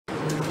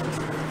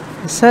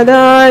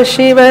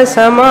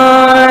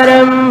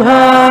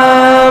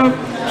सदाशिवसमारम्भां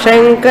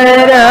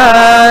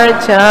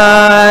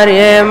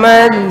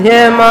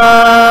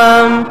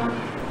शङ्कराचार्यमध्यमाम्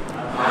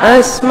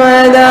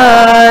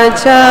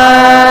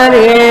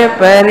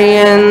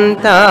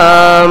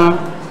अस्मदाचार्यपर्यन्तां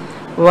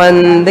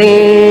वन्दे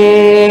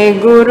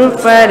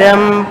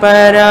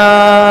गुरुपरम्परा।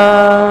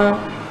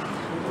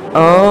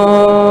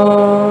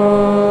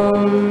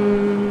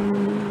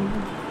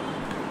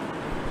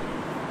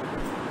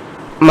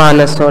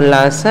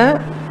 Manasollasa,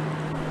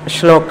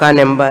 shloka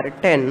number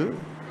 10,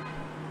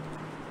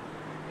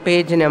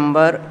 page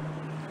number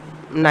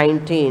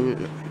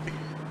 19.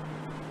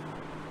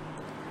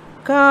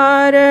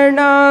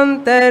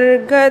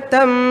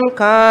 Karanantargatam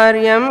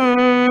karyam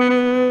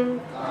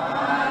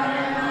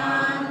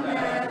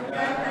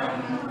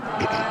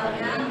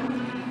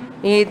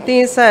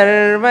iti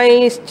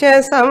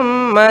sarvaischa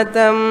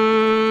sammatam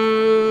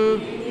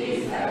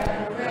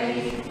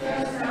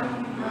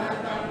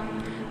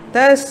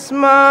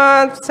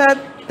tasmat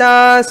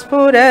satta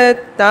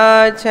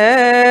spuratta cha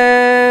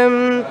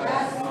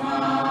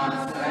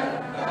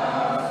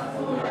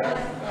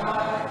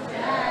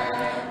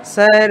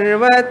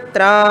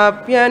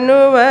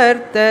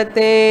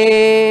sarvatrapyanuvartate.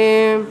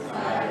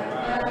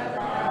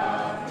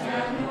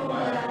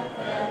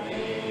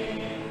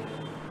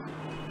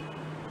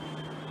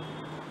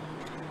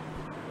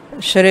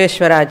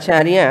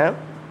 Sureshwaracharya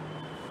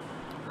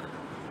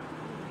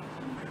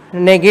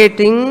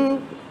negating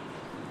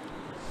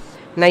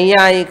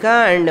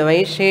Nayayika and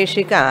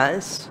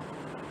Vaisheshikas,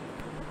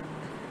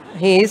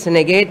 he is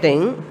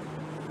negating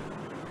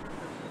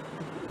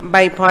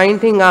by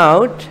pointing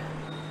out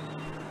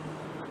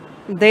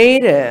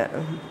their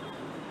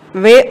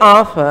way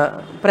of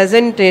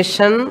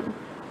presentation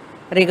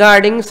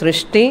regarding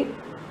Srishti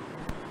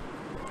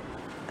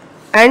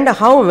and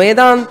how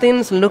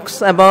Vedantins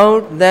looks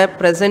about the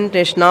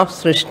presentation of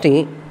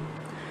Srishti.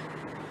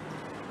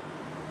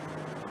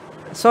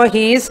 So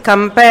he is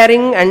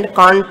comparing and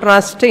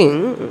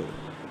contrasting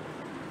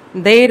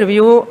their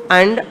view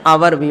and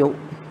our view.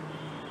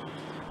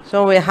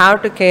 So we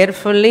have to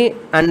carefully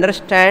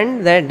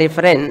understand the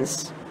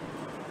difference.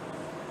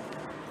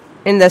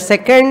 In the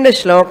second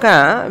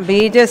shloka,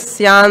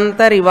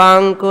 Bijasyantar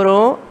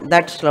Ivankuro,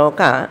 that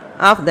shloka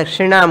of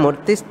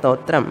Dakshinamurthy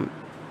Stotram,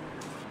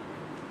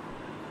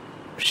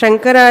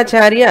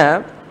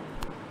 Shankaracharya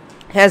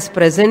has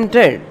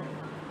presented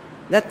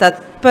the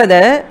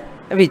Tatpada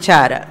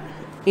Vichara,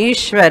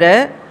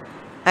 Ishvara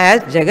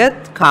as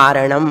Jagat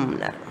Karanam.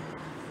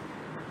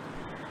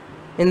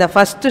 In the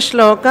first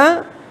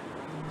shloka,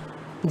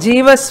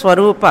 Jiva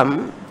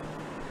Swarupam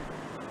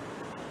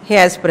he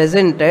has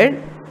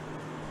presented,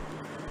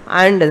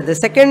 and the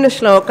second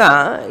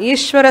shloka,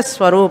 Ishvara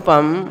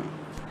Swarupam,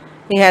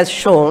 he has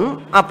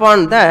shown.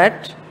 Upon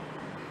that,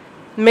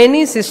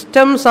 many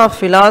systems of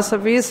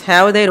philosophies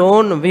have their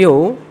own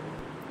view.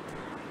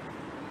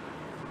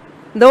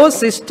 Those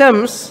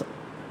systems,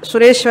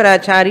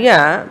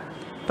 Sureshwaracharya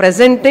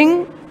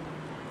presenting,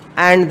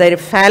 and their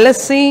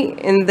fallacy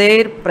in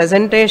their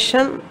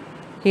presentation,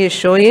 he is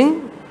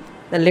showing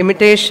the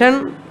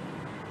limitation,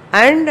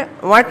 and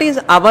what is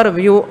our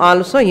view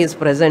also he is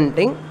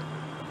presenting.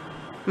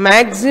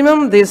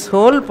 Maximum this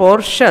whole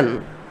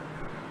portion,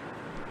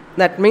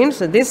 that means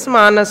this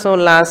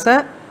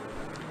Manasollasa,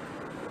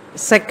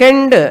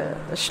 second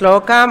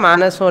shloka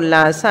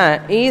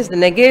Manasollasa, is the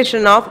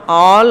negation of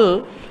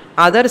all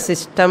other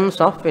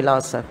systems of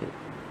philosophy.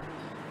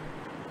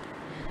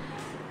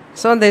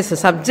 So this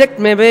subject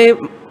may be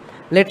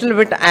little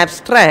bit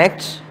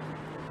abstract,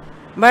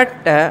 but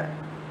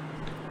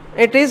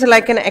it is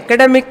like an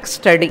academic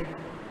study.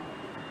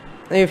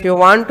 If you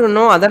want to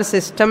know other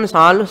systems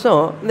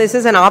also, this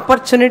is an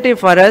opportunity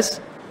for us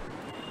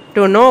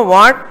to know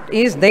what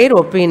is their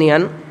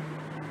opinion.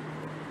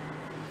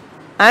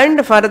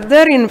 And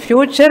further in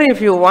future, if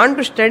you want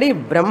to study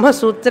Brahma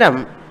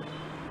Sutram,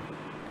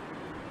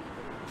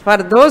 for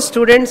those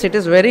students it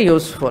is very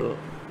useful.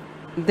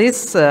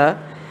 This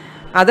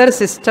other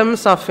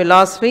systems of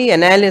philosophy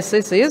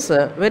analysis is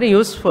very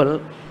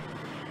useful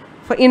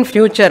for in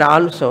future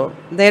also.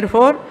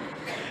 Therefore,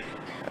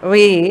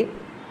 I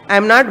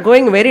am not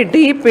going very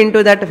deep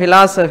into that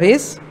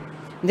philosophies,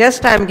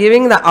 just I am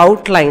giving the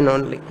outline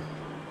only.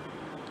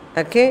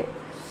 Okay.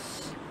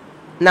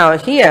 Now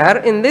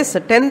here in this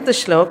 10th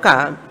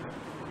shloka,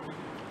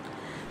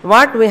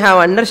 what we have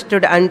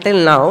understood until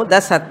now,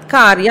 the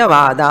Satkarya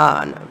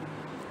Vadan.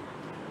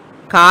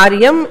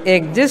 Karyam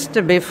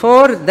exists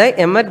before the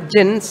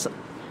emergence.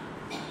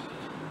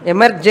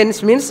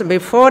 Emergence means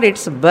before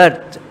its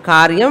birth.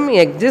 Karyam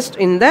exists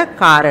in the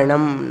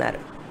Karanam.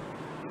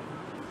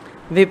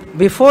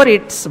 Before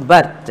its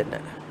birth.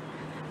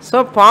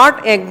 So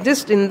pot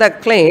exists in the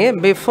clay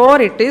before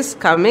it is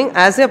coming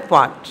as a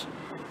pot.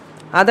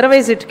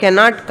 Otherwise it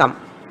cannot come.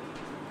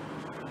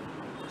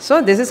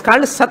 So this is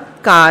called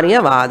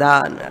Satkarya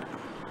Vadan.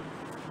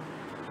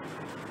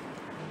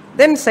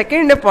 Then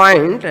second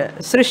point,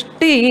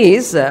 Srishti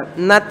is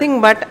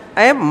nothing but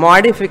a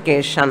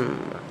modification.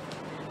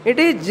 It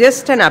is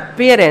just an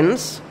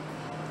appearance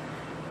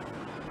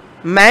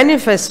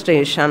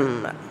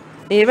manifestation.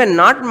 Even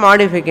not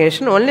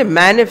modification, only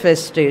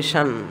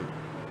manifestation.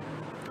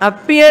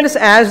 Appears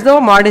as though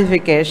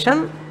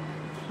modification,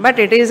 but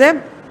it is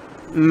a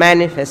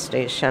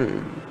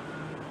manifestation.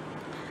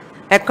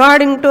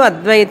 According to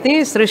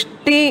Advaiti,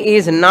 Srishti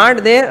is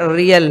not there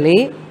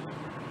really.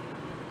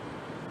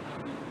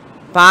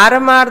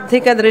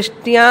 Paramarthika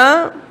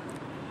drishtya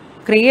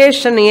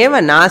creation eva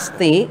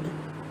nasti.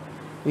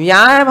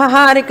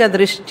 Vyavaharika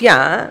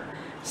drishtya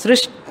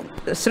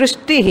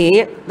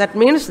srishti, that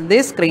means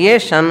this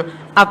creation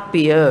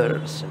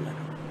appears.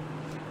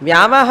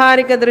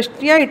 Vyavaharika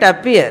drishtya, it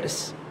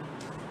appears.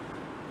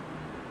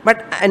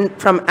 But and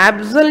from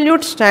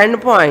absolute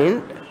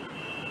standpoint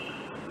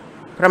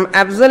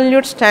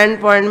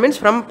means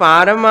from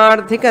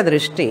paramarthika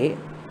drishti,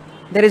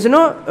 there is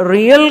no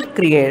real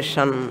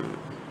creation.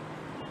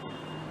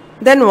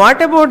 Then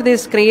what about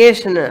this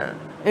creation?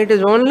 It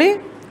is only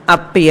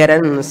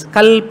appearance,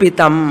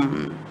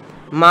 kalpitam.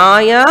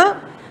 Maya,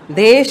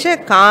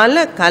 desha,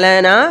 kala,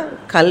 kalana,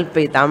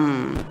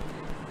 kalpitam.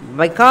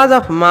 Because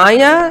of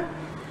Maya,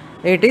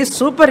 it is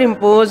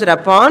superimposed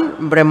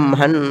upon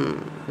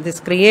Brahman. This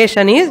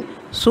creation is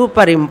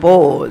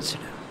superimposed.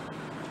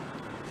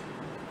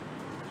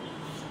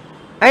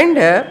 And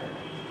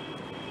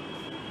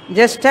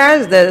just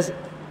as the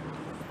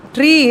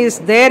tree is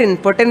there in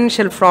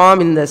potential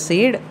form in the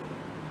seed,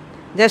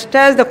 just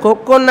as the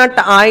coconut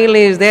oil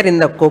is there in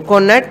the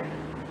coconut,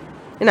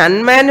 in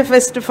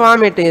unmanifest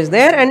form it is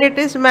there and it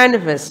is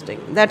manifesting.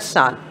 That's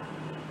all.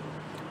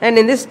 And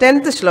in this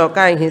 10th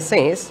shloka he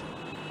says,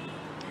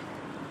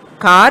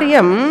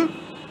 Karyam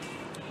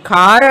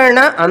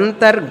Karana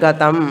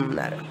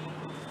Antargatam.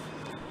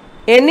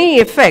 Any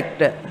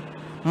effect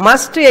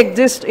must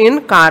exist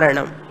in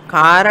Karanam.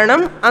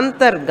 Karanam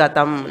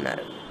Antargatam.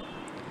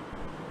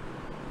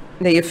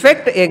 The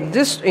effect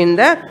exists in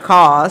the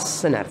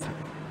cause.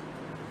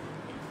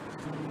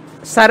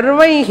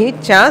 Sarvaihi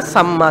cha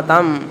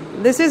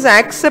sammatam. This is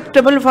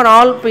acceptable for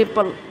all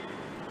people.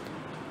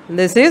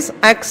 This is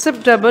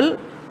acceptable.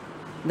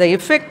 The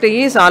effect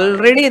is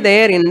already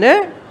there in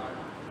the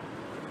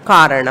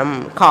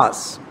Karanam,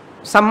 cause.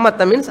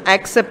 Sammata means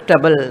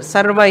acceptable.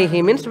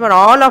 Sarvaihi means for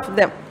all of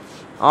them.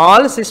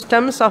 All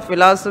systems of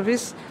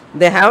philosophies,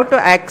 they have to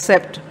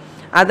accept.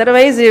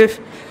 Otherwise, if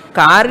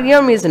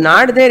Karyam is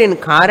not there in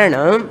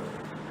Karanam,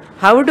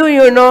 how do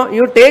you know?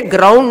 You take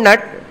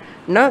groundnut.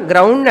 No,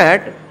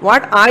 groundnut,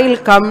 what oil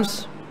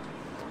comes?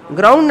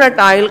 Groundnut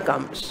oil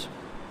comes.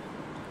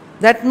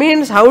 That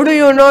means, how do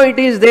you know it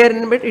is there?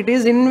 It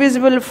is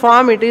invisible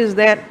form, it is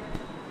there.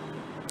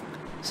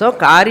 So,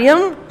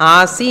 Karyam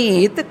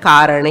asit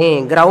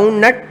karane,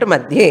 groundnut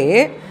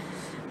madhye,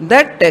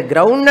 that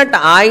groundnut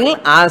oil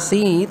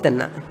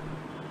asit.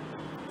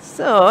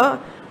 So,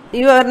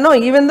 you are no,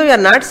 even though you are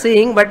not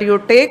seeing, but you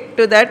take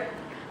to that,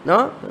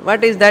 no,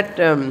 what is that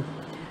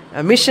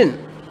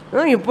mission?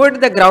 No, you put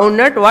the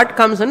groundnut, what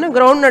comes in?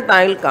 Groundnut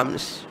oil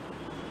comes.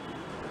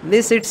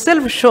 This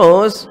itself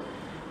shows,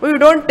 you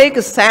don't take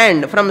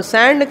sand. From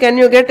sand, can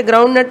you get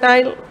groundnut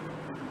oil?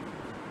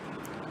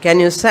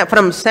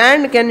 From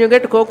sand, can you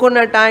get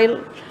coconut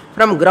oil?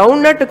 From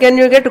groundnut, can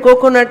you get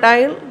coconut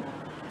oil?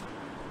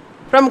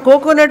 From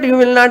coconut, you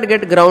will not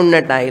get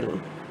groundnut oil.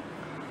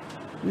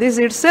 This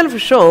itself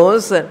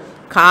shows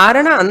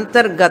Karana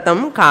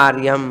Antargatam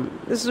Karyam.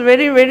 This is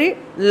very, very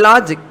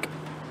logic.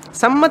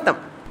 Sammatam.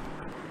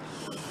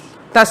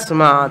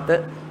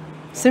 Tasmat.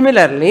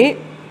 Similarly,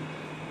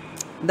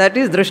 that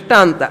is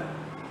Drishtanta.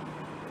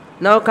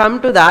 Now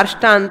come to the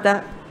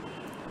Ashtanta.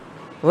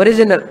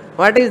 Original.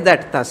 What is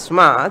that?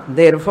 Tasmat.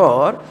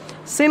 Therefore,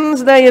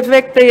 since the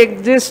effect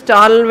exists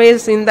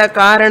always in the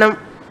Karanam,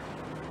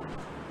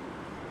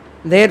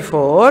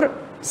 therefore,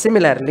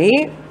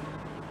 similarly,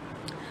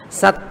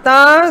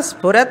 Satta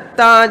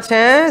Spuratta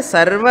cha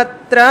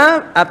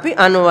Sarvatra api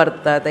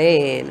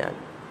anuvartate.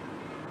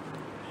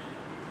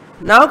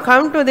 Now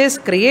come to this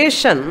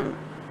creation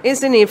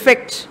is in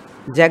effect.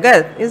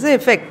 Jagat is an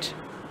effect.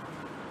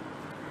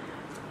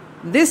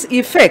 This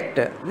effect,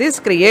 this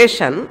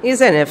creation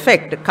is an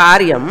effect.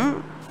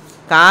 Karyam,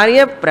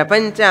 Karya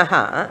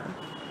Prapanchaha,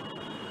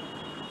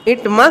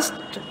 it must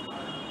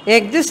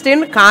exist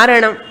in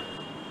Karanam.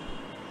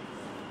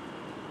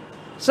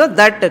 So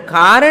that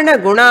Karana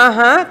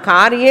Gunaha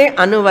Karye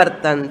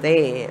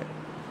Anuvartante.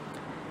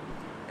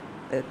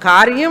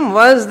 Karyam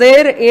was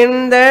there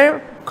in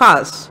the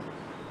cause.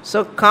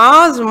 So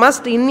cause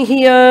must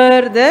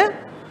inhere the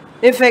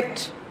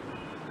effect.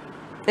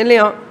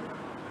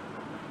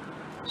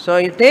 So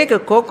you take a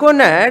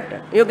coconut,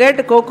 you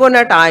get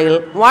coconut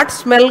oil. What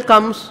smell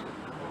comes?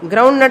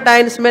 Groundnut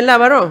oil smell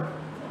avaro?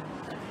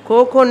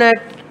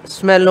 Coconut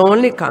smell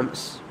only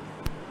comes.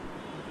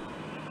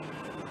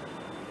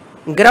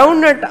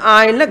 Groundnut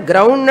oil,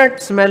 groundnut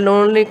smell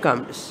only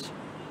comes.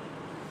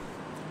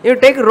 You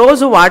take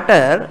rose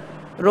water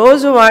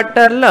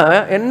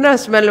la enna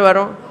smell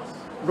varum?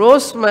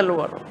 Rose smell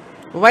varum.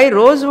 Why?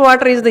 Rose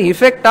water is the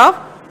effect of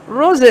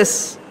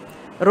roses.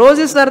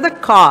 Roses are the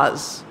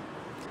cause.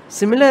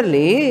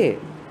 Similarly,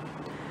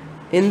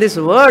 in this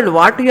world,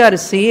 what you are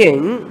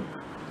seeing,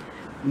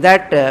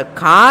 that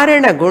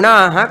karana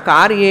gunaha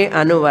karye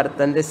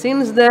anuvartante.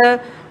 Since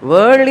the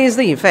world is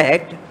the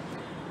effect,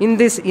 in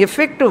this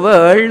effect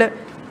world,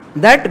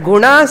 that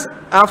gunas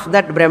of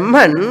that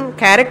Brahman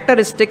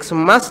characteristics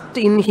must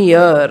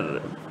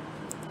inhere.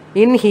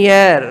 In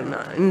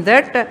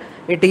that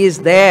it is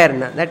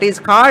there. That is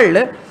called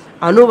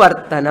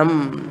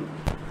anuvartanam,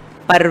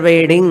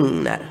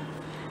 pervading.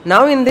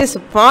 Now in this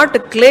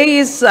pot, clay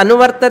is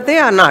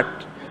anuvartate or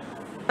not?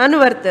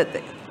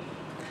 Anuvartate.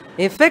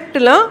 Effect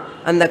la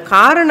and the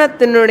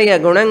karanathinuடைய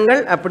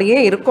குணங்கள்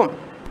அப்படியே இருக்கும்.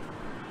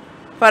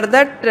 For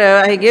that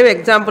I gave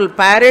example,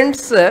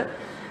 parents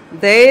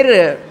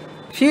their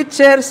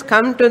futures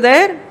come to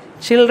their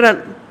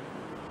children.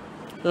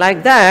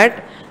 Like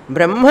that,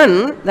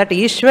 Brahman, that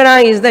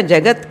Ishvara is the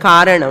Jagat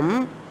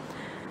Karanam.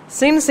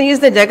 Since he is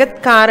the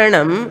Jagat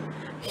Karanam,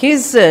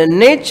 his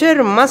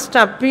nature must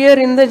appear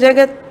in the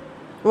Jagat.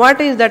 What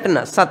is that?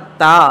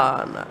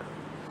 Satta.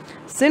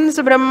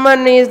 Since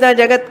Brahman is the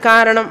Jagat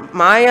Karanam,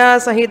 Maya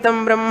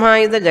Sahitam Brahma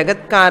is the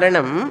Jagat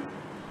Karanam.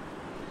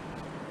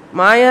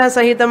 Maya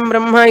Sahitam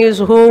Brahma is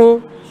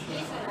who?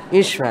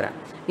 Ishvara.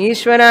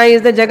 Ishvara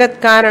is the Jagat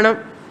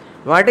Karanam.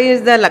 What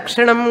is the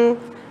Lakshanam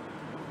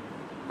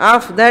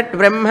of that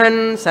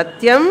Brahman?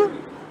 Satyam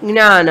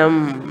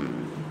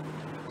Jnanam.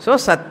 So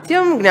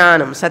Satyam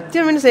Jnanam.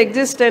 Satyam means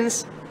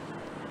existence.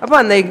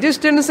 Upon the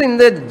existence in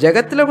the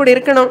Jagatla could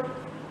irkanam.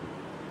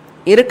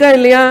 Irka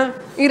illaya?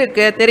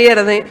 Irka,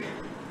 theriyarade.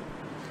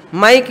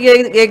 Mic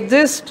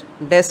exists,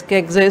 desk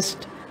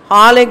exists,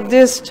 hall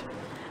exists,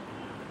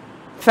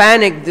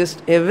 fan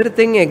exists,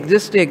 everything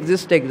exists.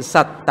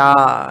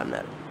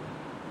 Satta.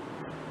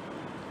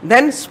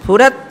 Then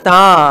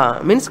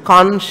Spuratta means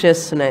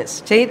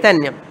consciousness,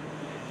 Chaitanyam.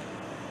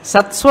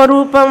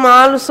 Satswarupam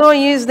also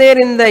is there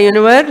in the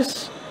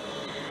universe,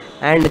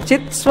 and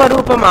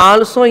Chitswarupam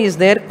also is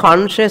there,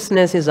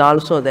 consciousness is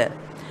also there.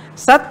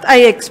 Sat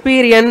I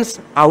experience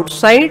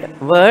outside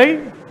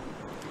world,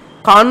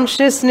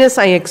 consciousness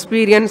I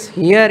experience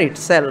here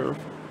itself.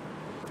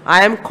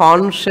 I am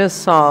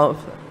conscious of.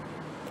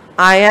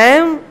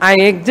 I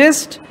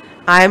exist,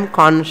 I am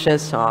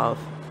conscious of.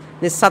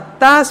 The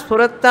satta,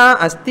 spuratta,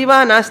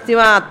 astiva,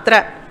 nastiva,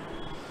 atra.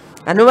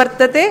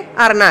 Anuvartate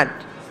or not?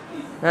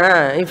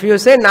 If you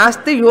say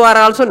nasti, you are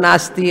also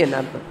nasti.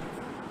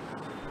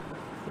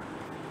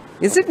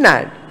 Is it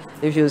not?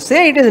 If you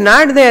say it is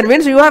not there,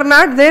 means you are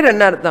not there.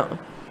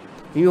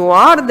 You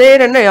are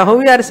there, and how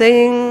we are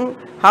saying?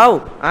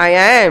 How? I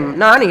am.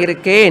 Naan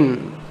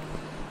irukken.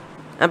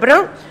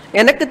 Appuram,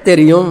 enakku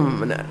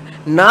theriyum.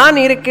 Naan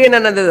irukken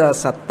anadhu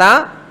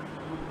satta.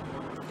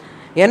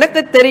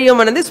 Enakku theriyum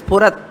anadhu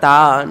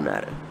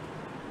spuratta.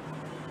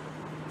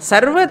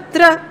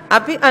 Sarvatra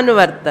api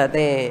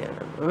anuvartate.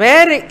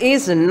 Where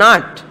is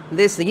not?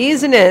 This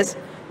isness,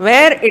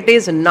 where it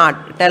is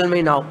not? Tell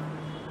me now.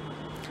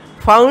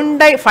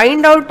 Find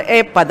out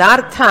a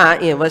padartha,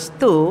 a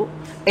vastu,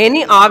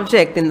 any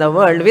object in the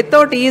world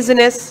without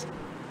easiness.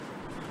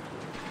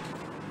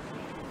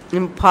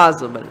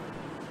 Impossible.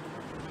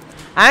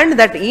 And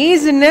that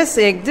easiness,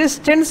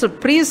 existence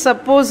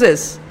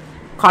presupposes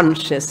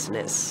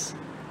consciousness.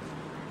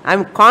 I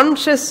am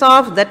conscious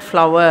of that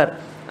flower.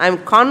 I am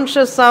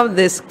conscious of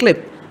this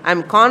clip. I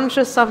am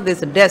conscious of this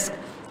desk.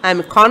 I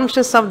am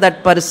conscious of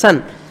that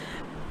person.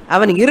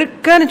 அவன்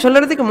இருக்கன்னு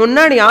சொல்றதுக்கு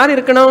முன்னாடி யார்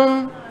இருக்கணும்?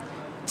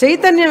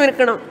 சைத்தன்யம்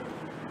இருக்கணும்.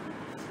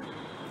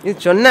 இது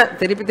சொன்ன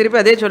திருப்பி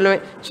அதே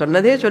சொல்லுவேன்.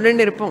 சொன்னதே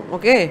சொல்லிட்டு இருப்போம்.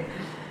 Okay.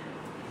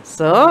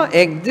 So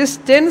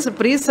existence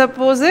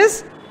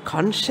presupposes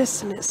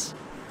consciousness.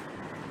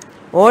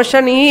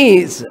 Ocean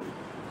is.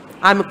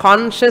 I am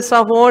conscious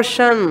of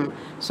ocean.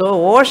 So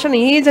ocean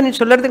is ன்னு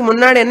சொல்றதுக்கு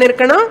முன்னாடி என்ன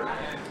இருக்கணும்?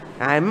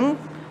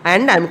 I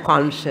am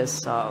conscious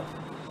of.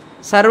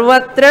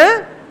 Sarvatra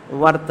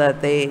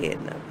vartate.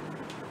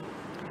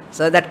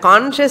 So that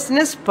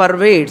consciousness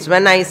pervades.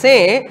 When I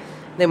say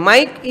the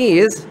mic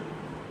is,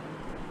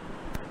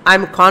 I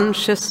am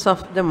conscious of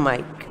the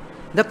mic.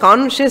 The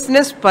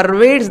consciousness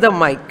pervades the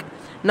mic.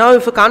 Now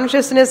if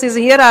consciousness is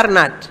here or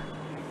not,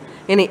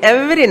 in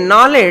every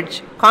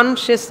knowledge,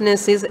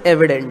 consciousness is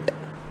evident.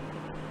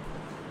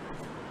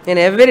 In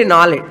every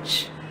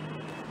knowledge,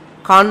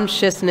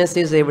 consciousness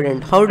is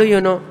evident. How do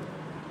you know?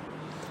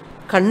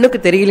 Kannukku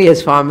theriyaliye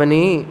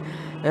Swamini.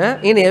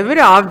 In every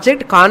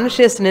object,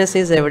 consciousness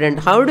is evident.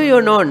 How do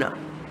you know now?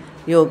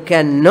 You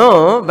can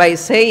know by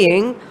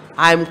saying,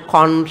 I am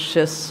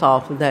conscious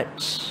of that.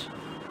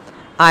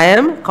 I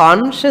am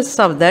conscious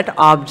of that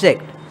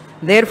object.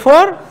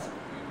 Therefore,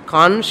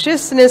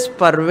 consciousness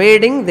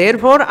pervading,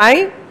 therefore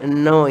I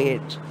know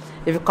it.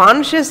 If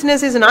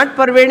consciousness is not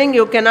pervading,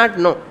 you cannot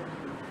know.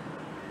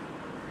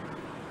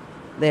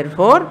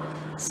 Therefore,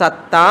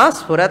 satta,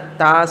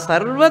 spuratta,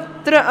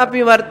 sarvatra api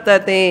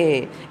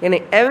vartate. In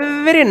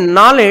every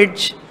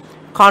knowledge,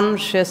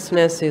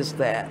 consciousness is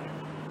there.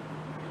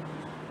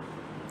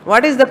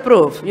 What is the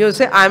proof? You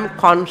say, I am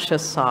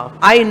conscious of.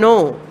 I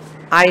know.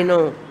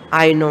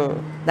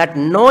 That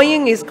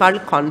knowing is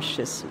called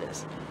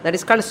consciousness. That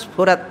is called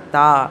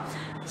spuratta.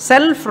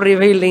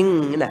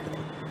 Self-revealing.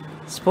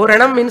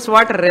 Spuranam means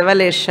what?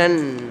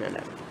 Revelation.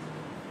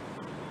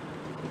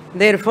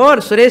 Therefore,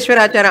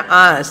 Sureshwaracharya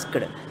asked,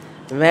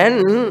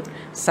 when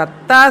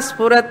Satta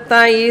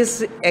Spurata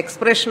is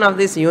expression of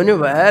this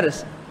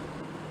universe,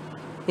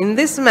 in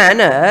this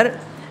manner,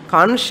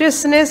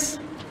 consciousness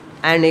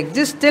and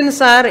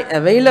existence are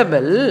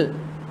available.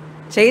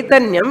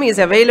 Chaitanyam is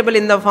available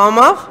in the form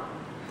of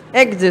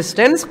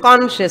existence,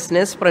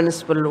 consciousness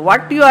principle.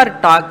 What you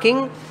are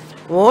talking,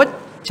 oh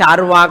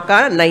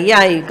Charvaka,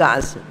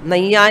 Nayayikas,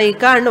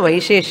 Nayayika and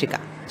Vaisheshika.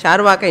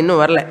 Charvaka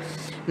innu varle.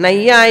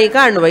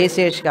 Nayayika and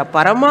Vaisheshika.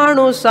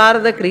 Paramanus are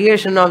the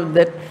creation of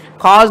the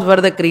cause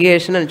for the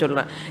creation and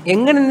children.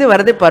 Enganindi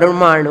varade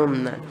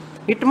Paramanum.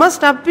 It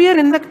must appear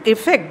in the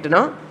effect,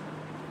 no?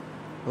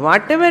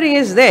 Whatever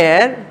is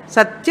there,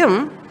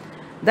 Satyam,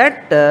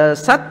 that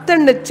Sat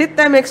and Chit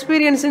I am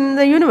experiencing in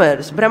the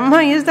universe.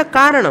 Brahma is the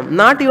Karanam,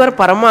 not your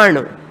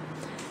Paramanu.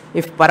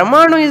 If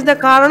Paramanu is the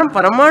Karanam,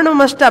 Paramanu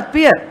must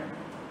appear.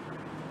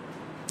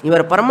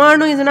 Your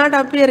Paramanu is not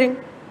appearing.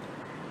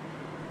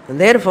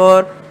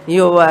 Therefore,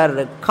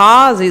 your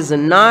cause is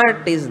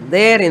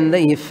there in the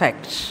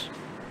effect.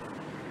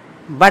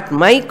 But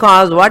my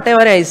cause,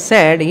 whatever I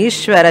said,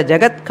 Ishvara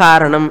Jagat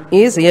Karanam,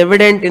 is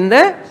evident in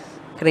the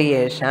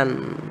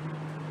creation.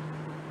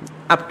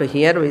 Up to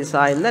here we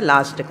saw in the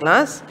last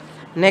class.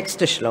 Next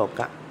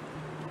shloka.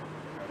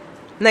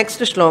 Next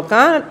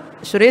shloka,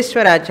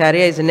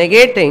 Sureshwaracharya is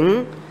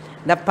negating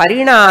the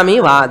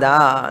Parinami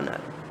Vada.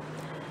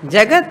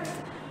 Jagat,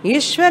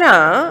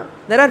 Ishvara,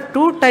 there are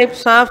two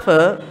types of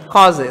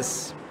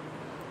causes.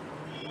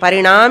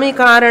 Parinami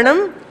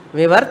Karanam,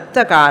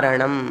 Vivarta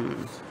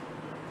Karanam.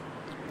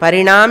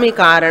 Parinami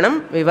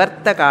Karanam,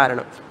 Vivarta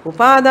Karanam.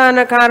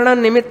 Upadana Karanam,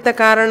 Nimitta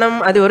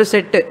Karanam, adi oru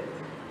set.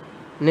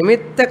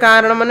 Nimitta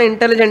Karanam is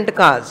intelligent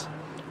cause.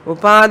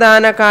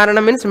 Upadana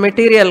Karanam means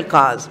material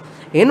cause.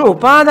 In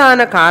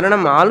Upadana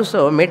Karanam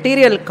also,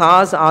 material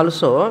cause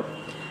also,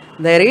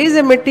 there is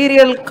a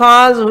material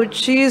cause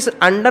which is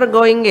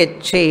undergoing a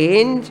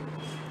change.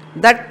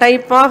 That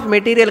type of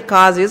material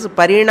cause is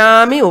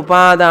Parinami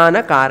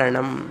Upadana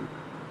Karanam.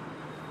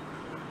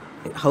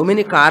 How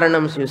many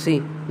Karanams you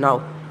see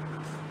now?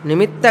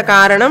 Nimitta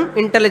Karanam,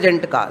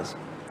 intelligent cause.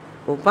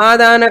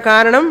 Upadana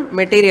Karanam,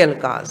 material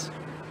cause.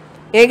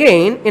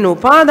 Again, in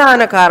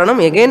Upadana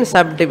Karanam, again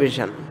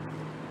subdivision.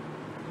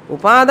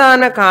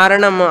 Upadana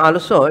Karanam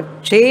also,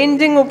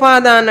 changing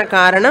Upadana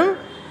Karanam,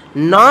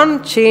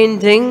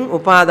 non-changing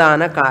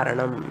Upadana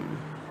Karanam.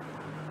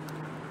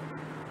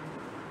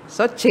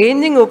 So,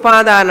 changing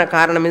Upadana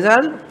Karanam is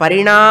all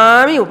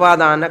Parinami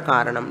Upadana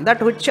Karanam,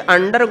 that which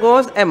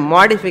undergoes a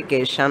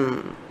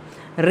modification,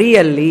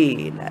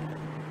 really.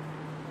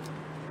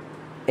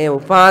 A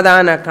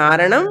Upadana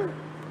Karanam,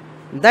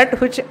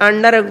 that which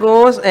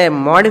undergoes a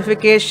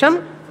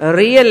modification,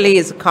 really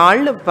is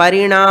called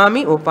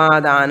Parinami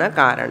Upadana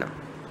Karanam.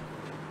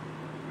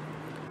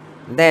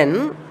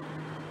 Then,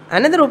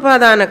 another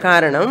Upadana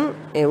Karanam,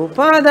 a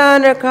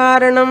Upadana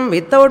Karanam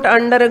without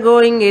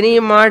undergoing any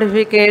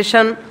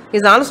modification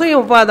is also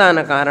a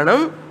Upadana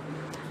Karanam,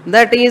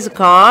 that is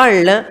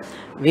called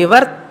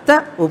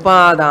Vivarta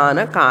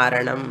Upadana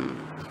Karanam.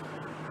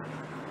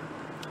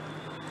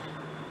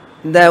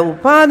 The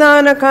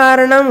Upadana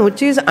Karanam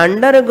which is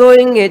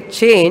undergoing a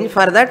change,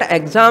 for that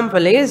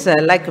example is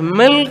like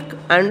milk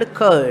and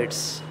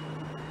curds.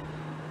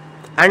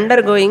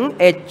 Undergoing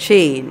a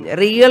change,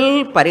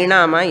 real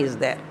Parinama is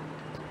there.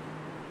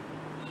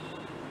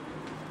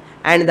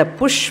 And the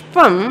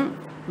Pushpam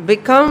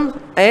becomes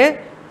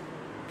a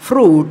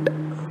fruit,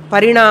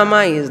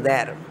 Parinama is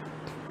there.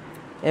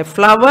 A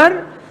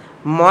flower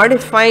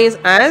modifies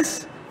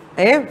as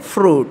a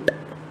fruit,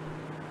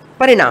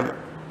 Parinama.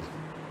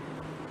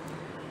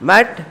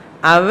 But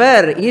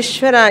our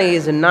Ishvara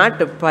is not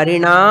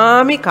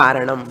Parinami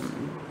Karanam,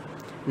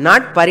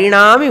 not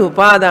Parinami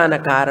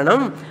Upadana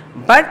Karanam,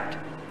 but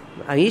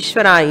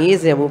Ishvara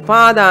is a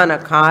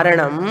Upadana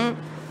Karanam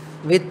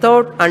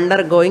without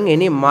undergoing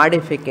any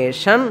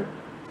modification.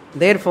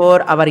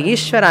 Therefore, our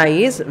Ishvara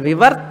is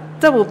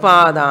Vivarta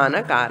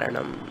Upadana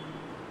Karanam.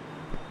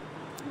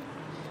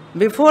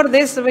 Before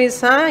this we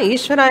saw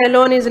Ishvara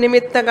alone is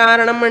Nimitta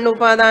Karanam and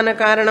Upadana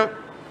Karanam.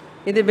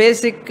 This is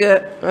basic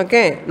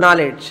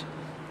knowledge.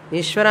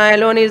 Ishvara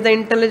alone is the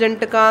intelligent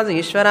cause.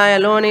 Ishvara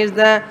alone is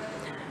the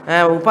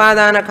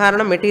Upadana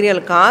Karanam, material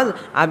cause.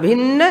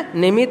 Abhinna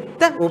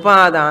Nimitta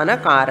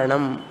Upadana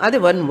Karanam. That is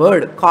one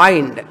word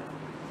coined.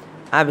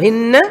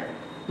 Abhinna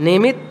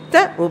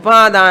Nimitta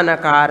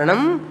Upadana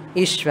Karanam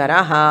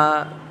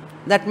Ishvaraha.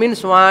 That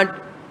means what?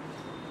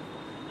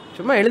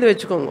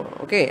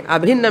 Okay.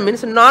 Abhinna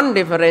means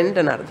non-different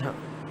in Artha.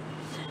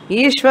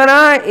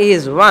 Ishvara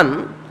is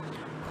one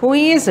who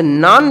is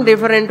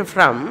non-different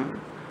from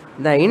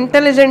the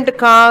intelligent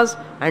cause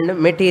and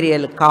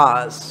material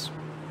cause.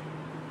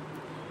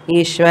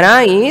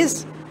 Ishvara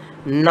is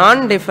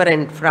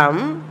non-different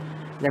from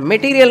the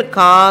material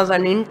cause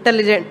and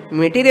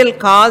intelligent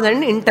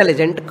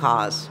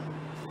cause.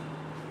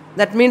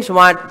 That means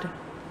what?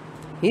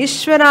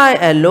 Ishvara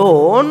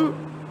alone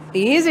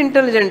is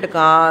intelligent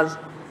cause.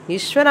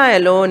 Ishvara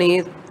alone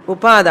is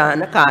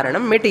Upadana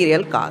Karanam,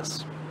 material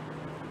cause.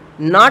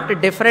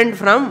 not different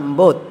from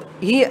both.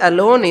 He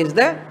alone is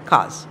the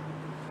cause.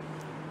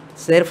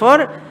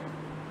 Therefore,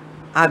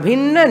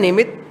 abhinna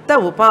nimitta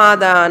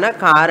upadana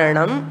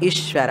karanam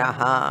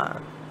Ishvaraha.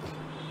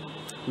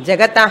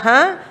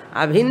 Jagataha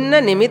abhinna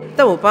nimitta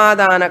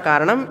upadana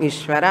karanam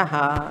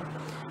Ishvaraha.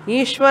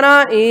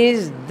 Ishvara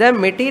is the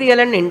material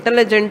and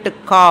intelligent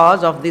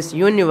cause of this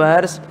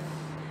universe.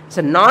 It's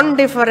a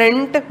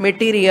non-different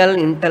material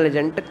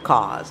intelligent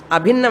cause.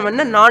 Abhinna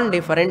manna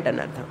non-different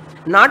anartham.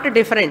 Not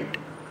different.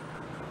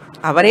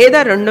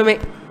 Avareda rendume.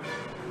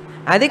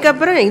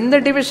 Adikapra in the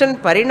division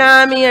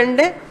parinami and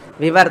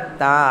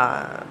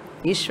vivarta.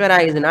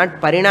 Ishvara is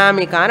not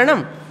parinami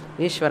karanam.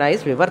 Ishvara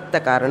is vivarta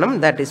karanam.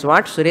 That is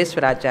what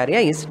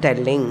Sureshwaracharya is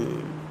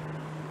telling.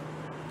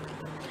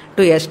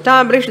 To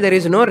establish there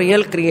is no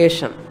real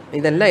creation.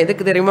 Idella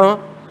edukku theriyumo?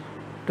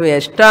 To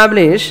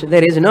establish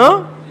there is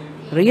no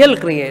real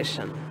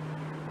creation.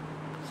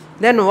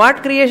 Then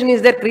what creation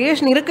is there?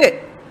 Creation irukku.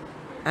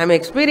 I am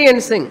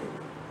experiencing.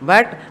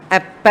 But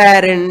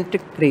apparent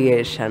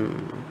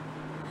creation.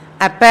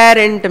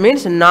 Apparent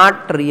means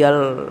not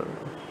real.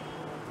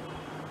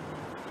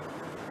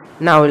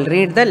 Now we'll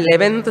read the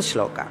 11th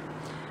shloka.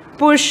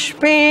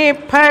 Pushpe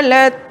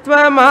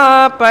phalatvam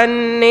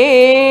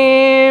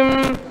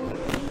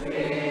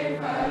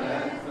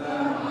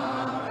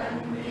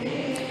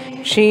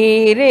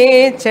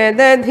Shire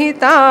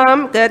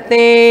chadadhitam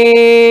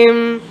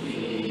kate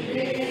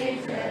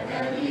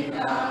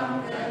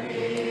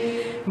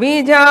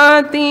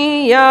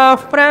Vijatiyah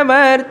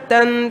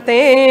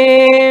pravartante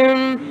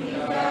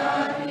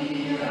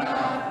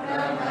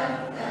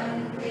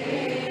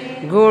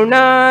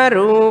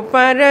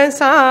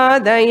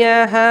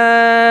Gunaruparasadayah.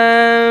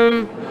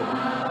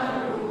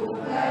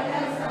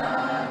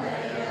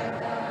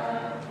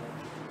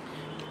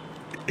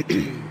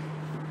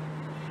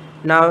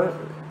 Now,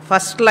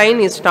 first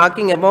line is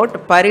talking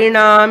about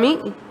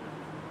Parinami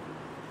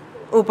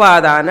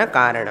Upadana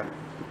Karanam.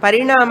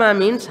 Parinama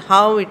means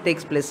how it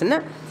takes place.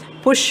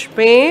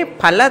 Pushpe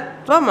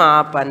phalatvam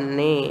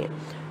apanne.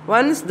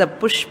 Once the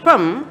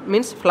pushpam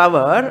means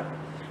flower,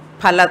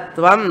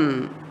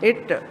 phalatvam,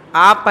 it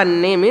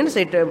apanne means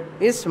it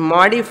is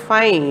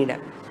modified.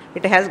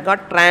 It has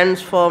got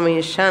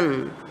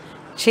transformation,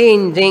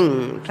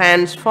 changing,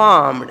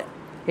 transformed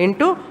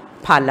into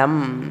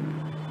phalam,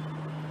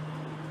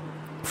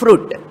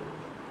 fruit.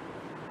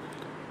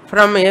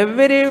 From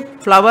every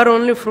flower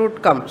only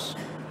fruit comes.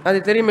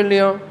 Adi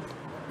theriyumilliyo?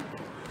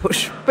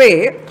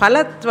 Pushpe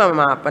phalatvam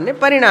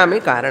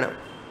parinami karanam.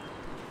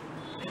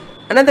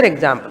 Another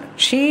example.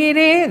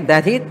 Kshire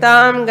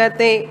dadhitam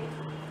gate.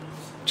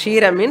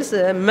 Kshira means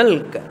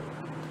milk.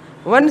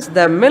 Once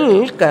the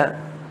milk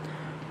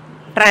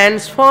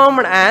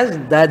transformed as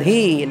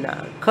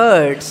dadhina,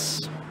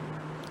 curds.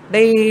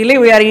 Daily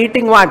we are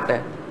eating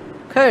what?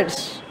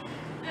 Curds.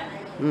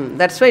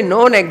 That's why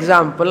known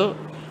example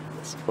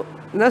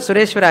the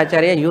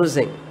Sureshwaracharya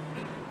using.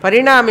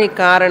 Parinami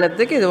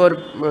Karanathik is a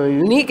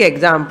unique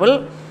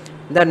example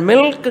that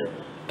milk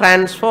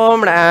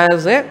transformed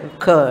as a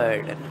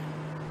curd.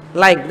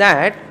 Like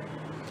that,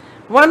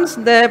 once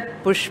the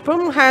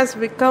pushpam has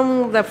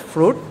become the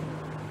fruit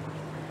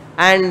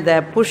and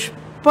the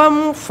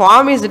pushpam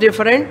form is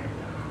different,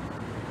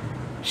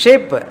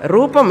 shape,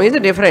 rupam is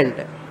different,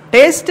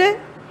 taste,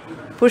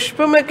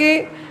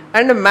 pushpamaki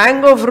and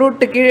mango fruit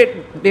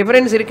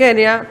difference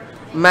irukku.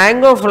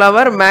 Mango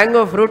flower,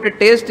 mango fruit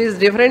taste is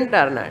different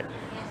or not?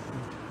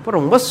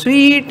 Romba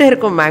sweet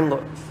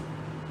mango.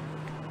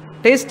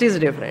 Taste is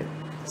different.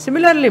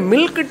 Similarly,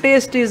 milk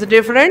taste is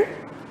different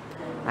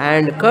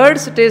and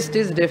curds taste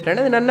is different.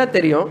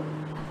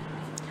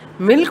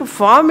 Milk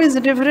form is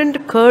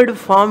different, curd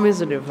form is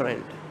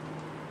different.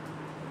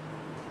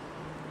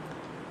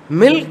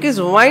 Milk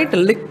is white,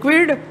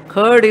 liquid,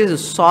 curd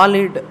is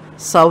solid,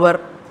 sour.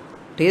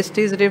 Taste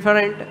is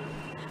different.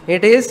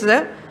 It is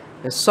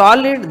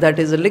solid, that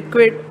is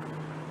liquid.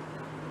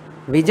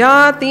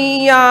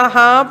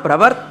 Vijatiyaha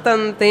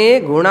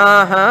pravartante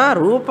gunaha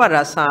rupa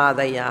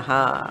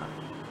rasadayaha.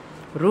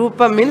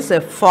 Rupa means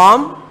a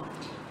form,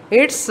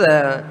 its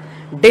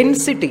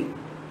density.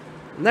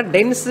 The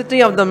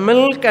density of the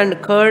milk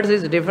and curds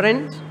is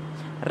different.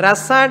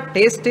 Rasa,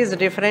 taste is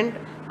different.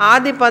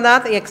 Adi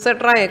padat,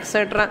 etc.,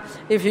 etc.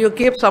 If you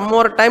keep some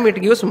more time, it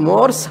gives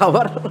more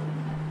sour.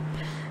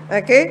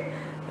 Okay?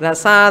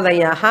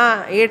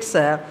 Rasadayaha, its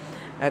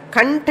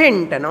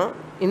content, no?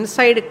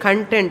 Inside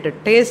content,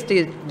 taste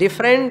is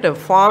different,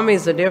 form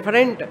is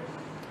different.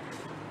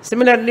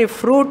 Similarly,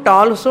 fruit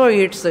also,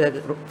 its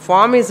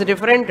form is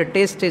different,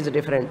 taste is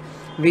different.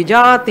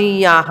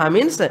 Vijatiyaha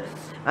means,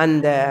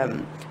 and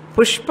the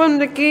pushpam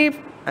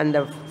and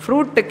the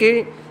fruit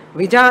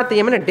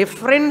vijatiyam,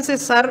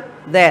 differences are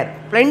there.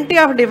 Plenty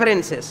of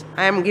differences.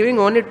 I am giving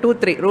only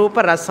 2-3.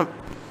 Rupa rasam.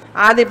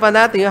 Adi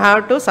padat you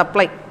have to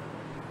supply.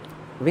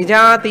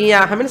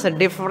 Vijatiyaha means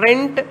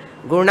different,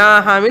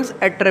 gunaha means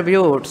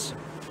attributes.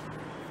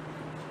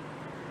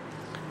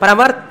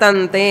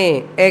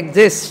 Pravartante,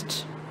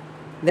 exist.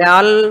 They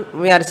all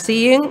we are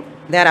seeing,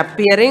 they are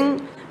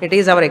appearing, It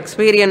is our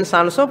experience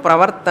also.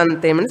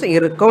 Pravartante means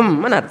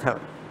irkum anartham.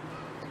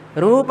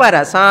 Rupa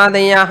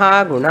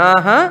rasadayaha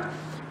gunaha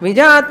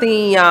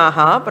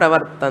vijatiyaha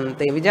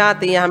pravartante.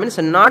 Vijatiyaha means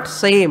not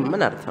same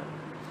anartham.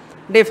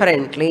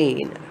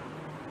 Differently.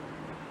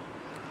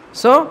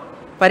 So,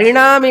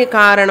 parinami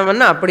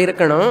karanamanna appadi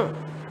irukkanum.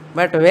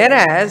 But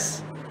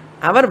whereas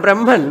our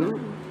Brahman,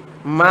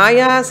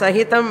 Maya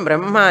Sahitam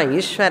Brahma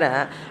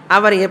Ishvara,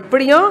 our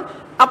eppadiyo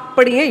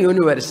appadiye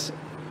universe.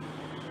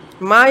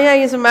 Maya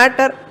is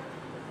matter.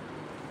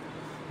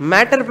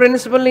 Matter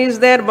principle is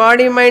there.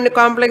 Body mind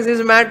complex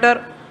is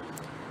matter.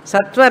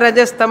 Sattva,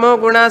 Rajas, Tamo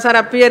gunas are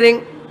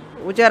appearing,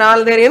 which are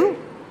all there in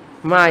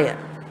Maya.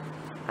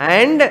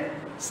 And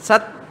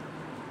Sat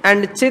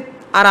and Chit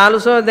are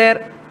also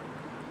there.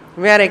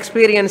 We are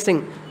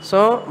experiencing.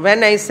 So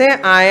when I say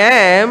I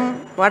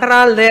am, what are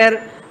all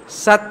there?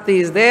 Sat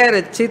is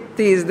there, Chit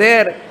is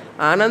there,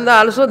 Ananda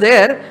also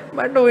there,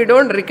 but we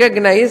don't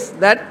recognize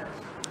that.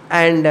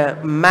 And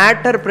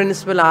matter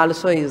principle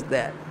also is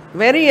there.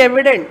 Very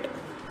evident.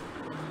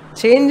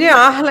 Change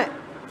ஆகல.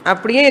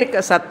 அப்படியே இருக்கு.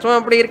 சத்வம்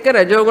அப்படி இருக்கு,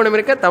 ரஜோகுணம்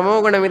இருக்கு,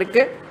 தமோகுணம்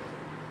இருக்கு.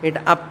 It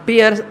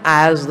appears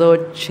as though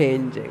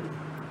changing.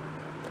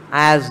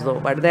 As though.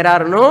 But there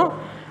are no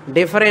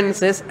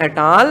differences at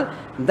all.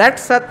 That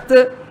Sat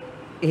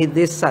is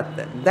this Sat.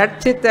 That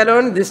Chit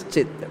alone, this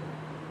Chit.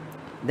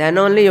 Then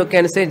only you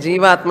can say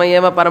Jivatma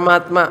eva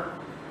Paramatma.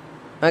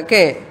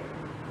 Okay.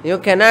 You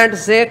cannot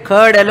say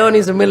curd alone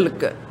is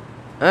milk.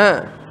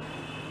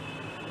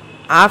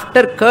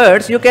 After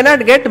curds, you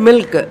cannot get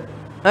milk.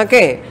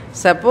 Okay.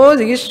 Suppose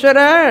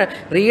Ishvara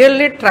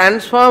really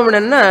transformed,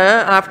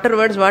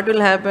 afterwards what will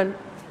happen?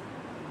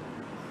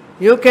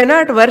 You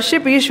cannot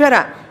worship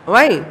Ishvara.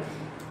 Why?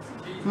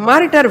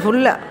 Maritar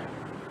fulla.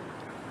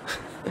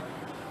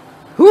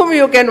 Whom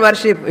you can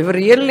worship? If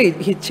really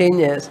he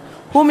changes,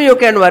 whom you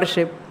can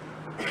worship?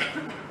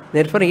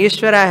 Therefore,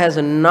 Ishvara has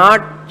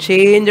not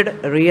changed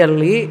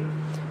really.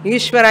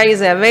 Ishvara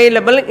is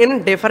available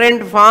in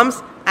different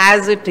forms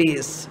as it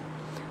is.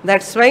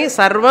 That's why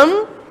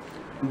Sarvam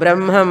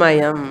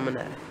Brahmamayam.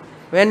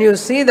 When you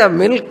see the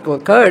milk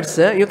curds,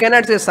 you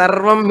cannot say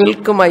Sarvam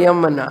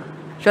Milkmayam.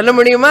 Solla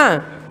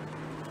mudiyuma?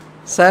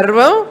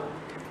 Sarvam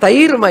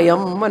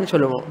Tairmayam nu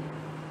solluvom.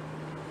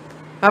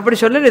 Appadi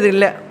solluradhu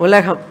illa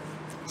ulagam.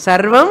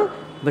 Sarvam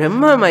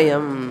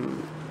Brahmamayam.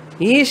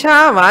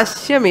 Isha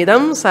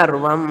Vasyamidam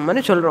Sarvam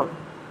nu solrom.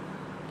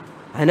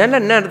 Adanaல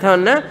என்ன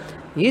அர்த்தம்னா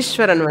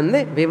ஈஸ்வரன்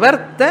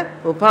விவர்த்த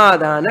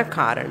உபாதான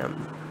காரணம்.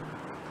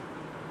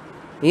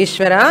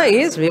 Ishvara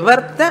is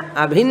vivarta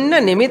abhinna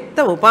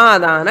nimitta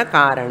upadana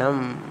karanam.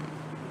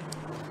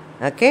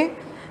 Okay.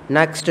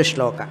 Next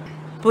shloka.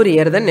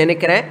 Puriyardan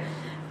nenikren.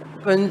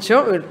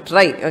 Koncham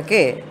try.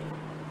 Okay.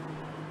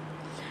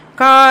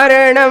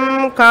 Karanam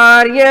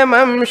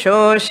karyamam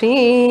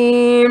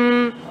shoshim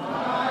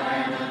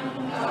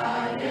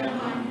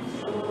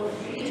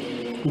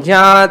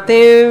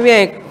jati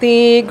vyakti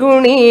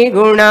guni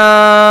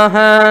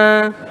gunaha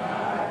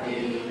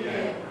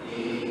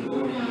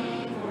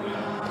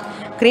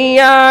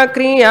kriya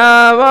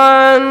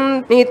kriyavan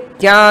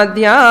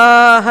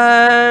nityadhyah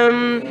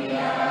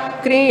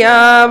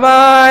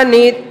kriyavan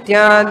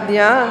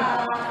nityadhyah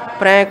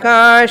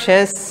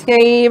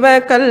prakashasyaiva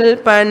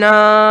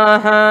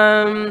kalpanah.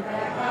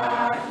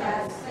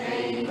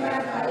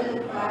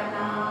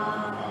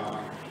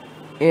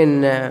 In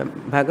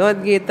Bhagavad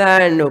Gita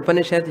and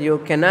Upanishad, you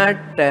cannot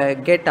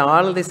get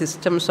all the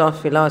systems of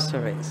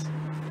philosophies.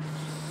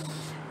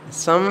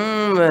 Some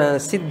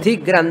Siddhi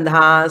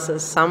Grandhas,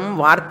 some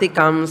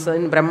Vartikams,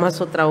 in Brahma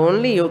Sutra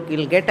only you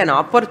will get an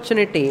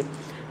opportunity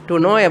to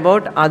know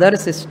about other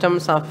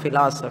systems of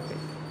philosophy.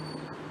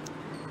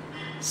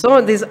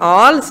 So these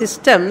all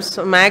systems,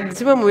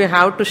 maximum we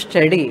have to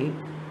study,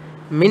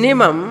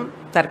 minimum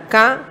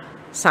Tarka,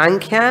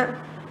 Sankhya,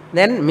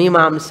 then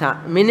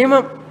Mimamsa.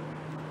 Minimum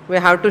we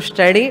have to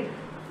study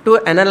to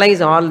analyze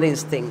all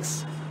these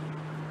things.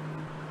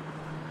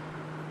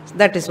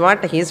 That is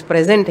what he is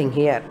presenting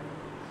here.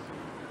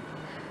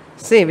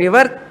 See,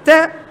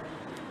 Vivarta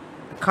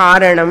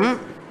Karanam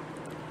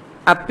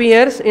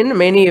appears in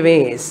many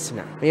ways.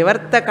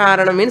 Vivarta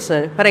Karanam means,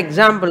 for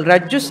example,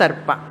 Rajju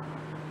Sarpa.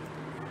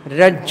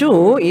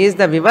 Rajju is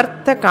the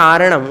Vivarta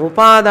Karanam,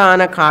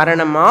 Upadana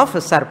Karanam of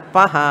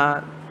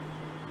Sarpaha.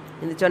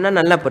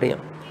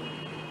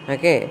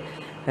 Okay.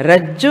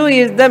 Rajju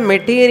is the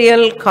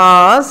material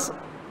cause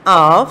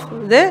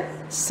of the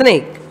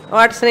snake.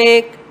 What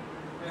snake?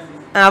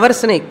 Our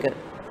snake.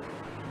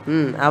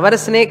 Our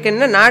snake,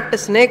 not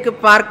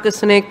snake park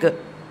snake.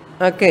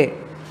 Okay.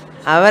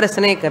 Our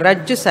snake,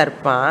 Rajju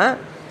Sarpa,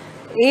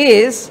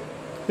 is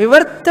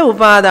Vivarta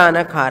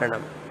Upadana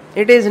Karanam.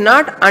 It is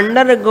not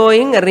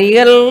undergoing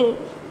real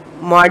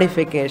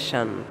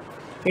modification.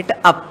 It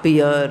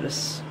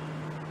appears.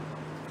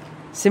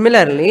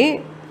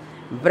 Similarly,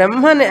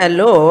 Brahman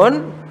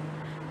alone,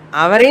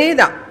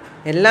 Avareda,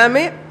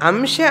 Ellame,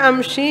 Amsha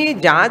Amshi,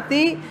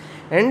 Jati,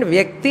 and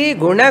Vyakti,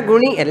 Guna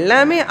Guni,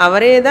 Ellame,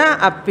 Avareda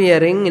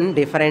appearing in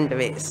different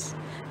ways.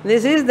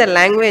 This is the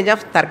language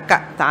of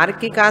Tarka,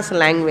 Tarkika's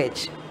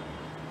language.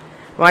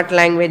 What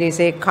language you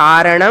say?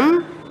 Karanam,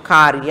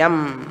 Karyam.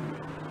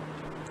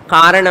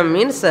 Karanam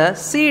means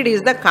seed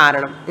is the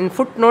Karanam. In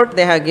footnote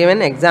they have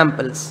given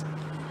examples.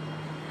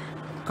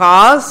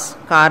 Cause,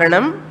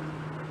 Karanam.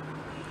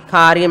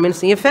 Karya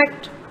means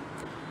effect.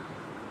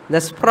 The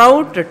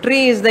sprout,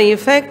 tree is the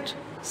effect.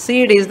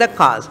 Seed is the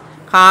cause.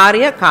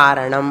 Karya,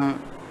 Karanam.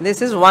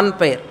 This is one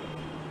pair.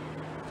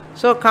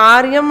 So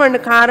Karyam and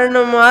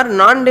Karanam are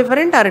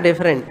non-different or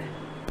different?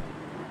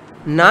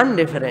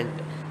 Non-different.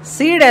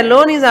 Seed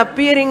alone is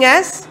appearing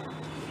as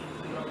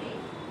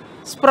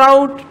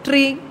sprout,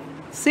 tree.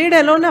 Seed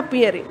alone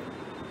appearing.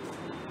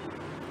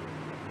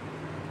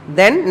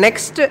 Then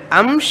next,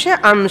 Amsha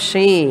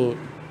Amshi.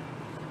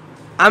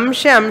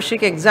 Amsha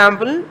Amshik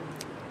example.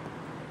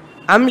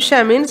 Amsha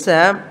means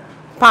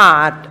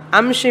part.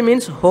 Amshi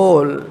means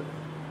whole.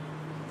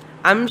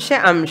 Amsha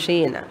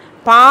Amshina.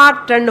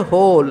 Part and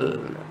whole.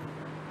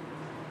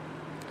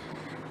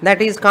 That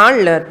is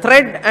called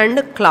thread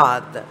and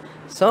cloth.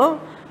 So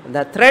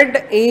the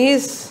thread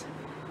is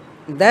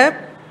the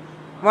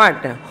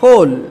what?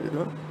 Whole.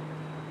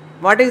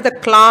 What is the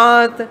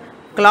cloth?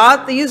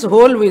 Cloth is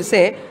whole, we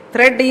say.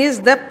 Thread is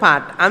the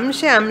part.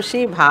 Amsha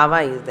Amshi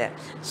Bhava is there.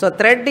 So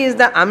thread is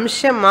the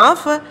Amsham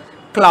of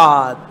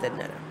cloth.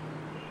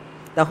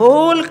 The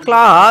whole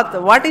cloth,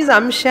 what is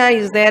Amsha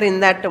is there in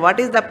that? What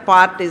is the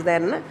part is there?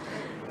 Na?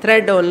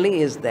 Thread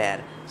only is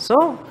there.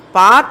 So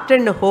part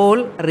and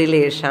whole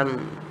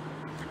relation.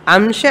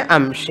 Amsha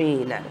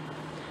Amshi.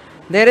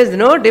 There is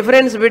no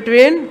difference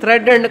between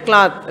thread and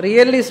cloth,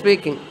 really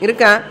speaking.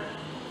 Irka?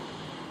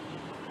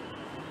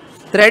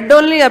 Thread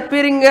only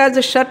appearing as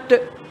a shirt,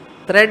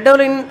 thread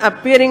only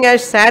appearing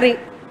as sari.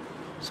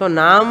 So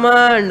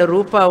Nama and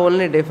Rupa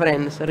only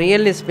difference.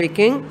 Really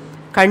speaking,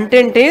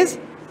 content is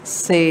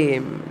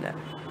same.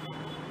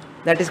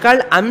 That is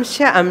called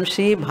Amsha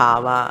Amshi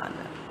Bhava.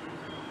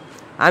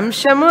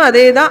 Amshamu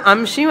adeda,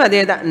 Amshim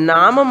adeda.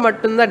 Nama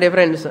mattum the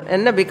difference.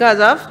 And because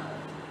of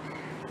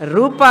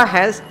Rupa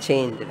has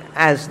changed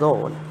as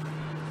though.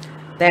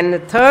 Then the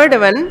third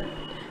one,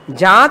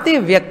 Jati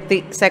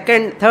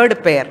Vyakti,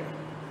 third pair.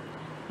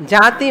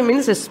 Jati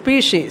means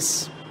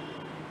species.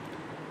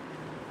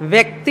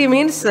 Vyakti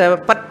means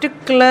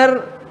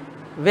particular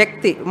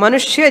Vyakti.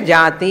 Manushya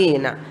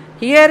Jati.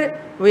 Here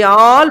we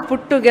all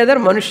put together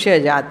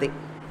Manushya Jati.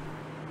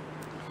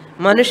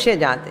 Manushya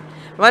Jati.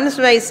 Once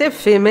I say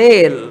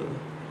female,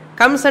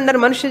 comes under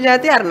Manushya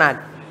Jati or not?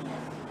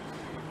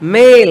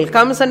 Male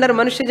comes under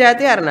Manushya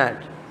Jati or not?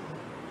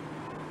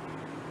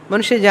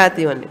 Manushya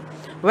Jati only.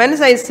 Once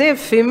I say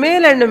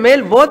female and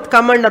male both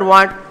come under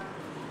what?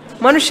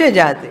 Manushya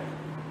Jati.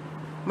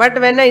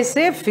 But when I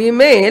say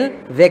female,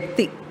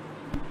 Vyakti.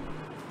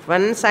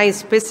 Once I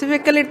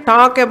specifically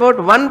talk about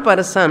one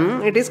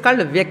person, it is called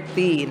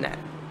Vyakti.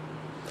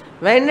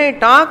 When I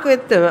talk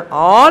with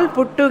all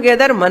put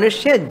together,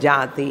 Manushya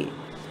Jati.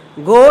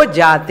 Go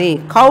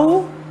Jati,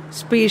 cow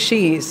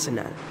species.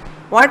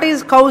 What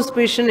is cow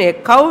species? A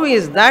cow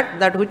is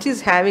that which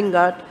is having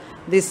got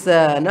this,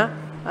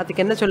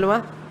 அதுக்கு என்ன சொல்லுவா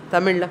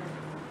தமிழ்ல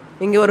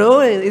இங்க ஒரு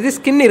இது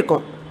skin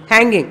இருக்கும்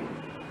hanging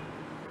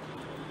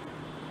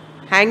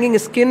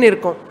skin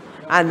இருக்கும்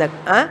அந்த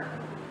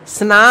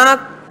ஸ்னா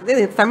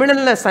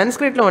தமிழ்ல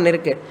சன்ஸ்கிரிட்ல ஒன்று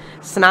இருக்கு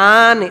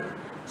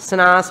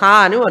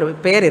ஸ்னாசான்னு ஒரு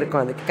பேர்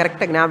இருக்கும் அதுக்கு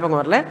கரெக்டாக ஞாபகம்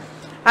வரல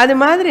அது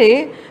மாதிரி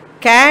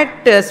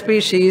cat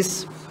species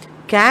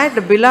cat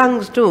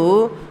belongs to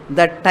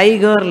the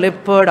tiger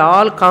leopard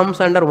all comes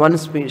under one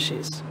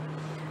species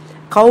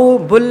cow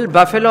bull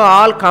buffalo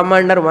all come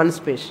under one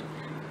species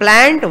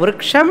plant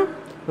vriksham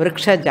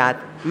vriksha jat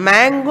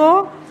mango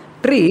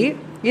tree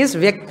is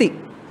vyakti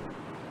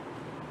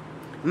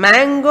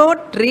mango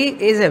tree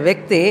is a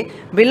vyakti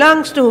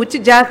belongs to which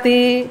jati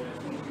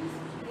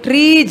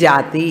tree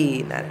jati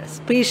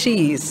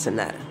species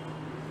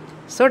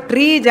so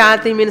tree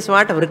jati means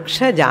what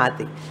vriksha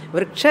jati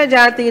vriksha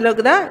jati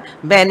lokda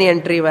banyan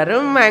tree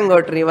varum mango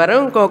tree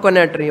varum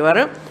coconut tree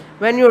varum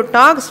when you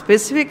talk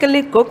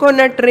specifically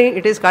coconut tree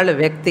it is called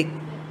vyakti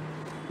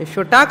if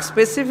you talk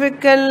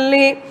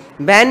specifically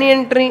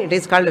banyan tree it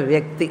is called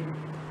vyakti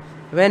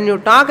when you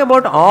talk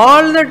about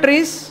all the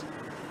trees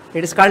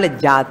it is called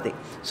jati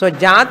so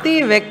jati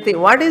vyakti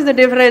what is the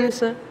difference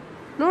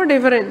no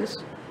difference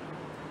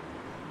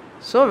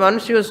so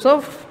once you so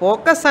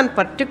focus on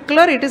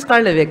particular it is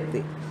called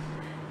vyakti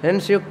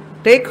once you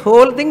take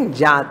whole thing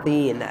jati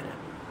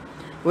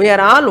we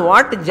are all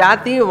what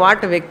jati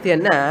what vyakti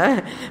na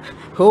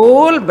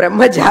whole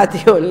brahma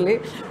jati only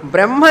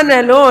brahman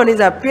alone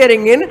is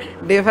appearing in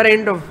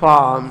different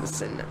forms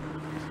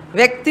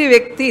vyakti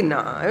vyakti na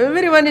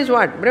everyone is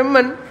what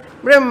brahman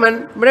brahman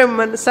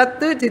brahman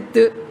sattu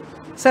chittu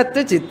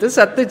sattu chittu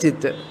sattu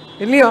chittu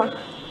இல்லையோ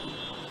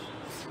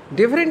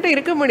டிஃப்ரெண்ட்டாக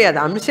இருக்க முடியாது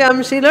அம்ச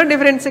அம்சிலும்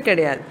difference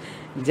கிடையாது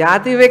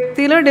ஜாதி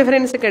வெக்தியிலும்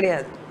difference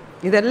கிடையாது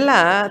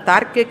இதெல்லாம்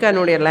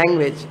தார்க்கிகனுடைய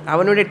language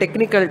அவனுடைய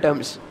டெக்னிக்கல்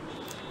டேர்ம்ஸ்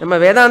நம்ம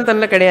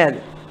வேதாந்தனில் கிடையாது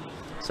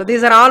so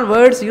these are all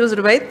words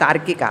used by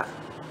தார்க்கிகா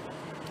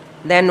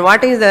then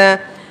what is the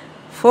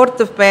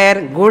fourth பேர்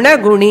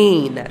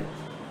குணகுணினர்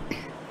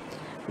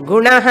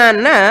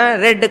குணஹன்னா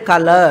red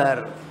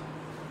colour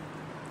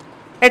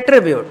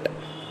attribute.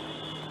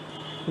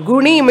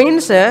 Guni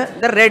means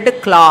the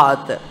red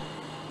cloth.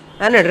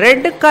 And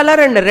red color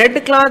and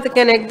red cloth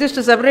can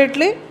exist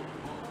separately.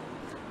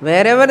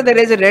 Wherever there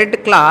is a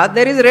red cloth,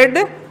 there is red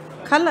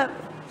color.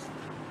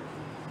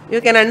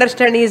 You can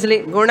understand easily.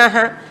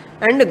 Gunaha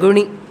and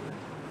Guni.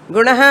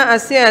 Gunaha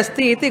asya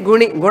asti iti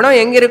Guni. Guna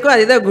engiruko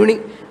adida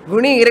Guni.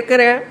 Guni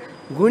irukare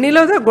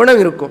Gunilo the Guna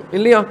iruko.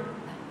 Illiyo.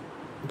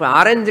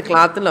 Orange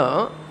cloth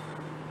lo.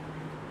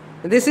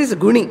 This is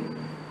Guni.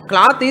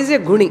 Cloth is a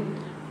Guni.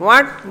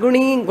 What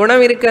Guni? Guna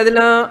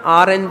irukadila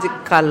orange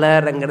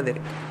color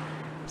angadhu.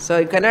 So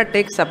you cannot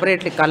take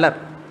separately color.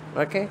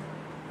 Okay?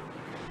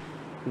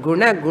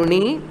 Guna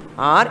Guni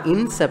are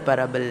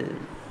inseparable.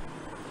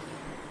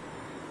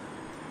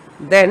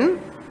 Then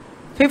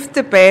fifth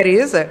pair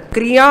is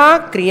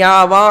Kriya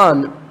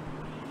Kriyavan.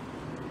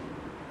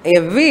 A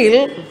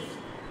wheel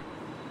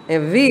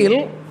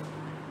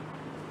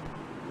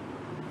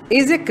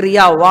is a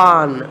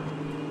Kriyavan.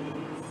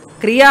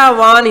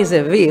 Kriyavan is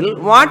a wheel.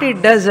 What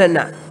it does?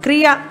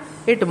 Kriya,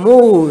 it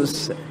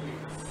moves.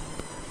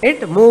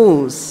 It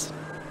moves.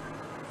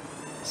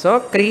 So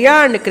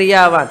Kriya and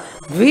Kriyavan.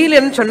 Wheel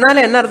en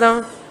chonnale enna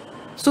ardham?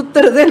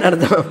 Suttarade enna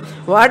ardham.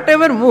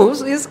 Whatever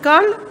moves is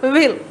called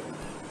wheel.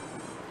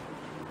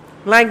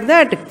 Like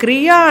that,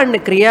 Kriya and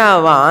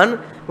Kriyavan,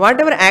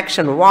 whatever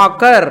action,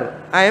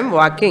 walker, I am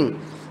walking.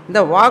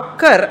 The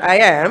walker I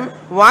am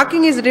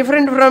walking is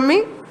different from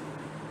me.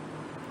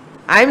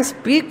 I am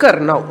speaker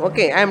now.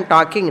 Okay, I am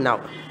talking now.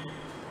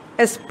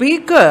 A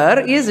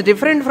speaker is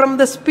different from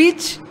the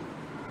speech.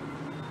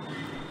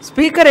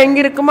 Speaker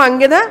engirukuma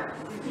angeda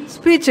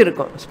speech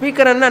irukum.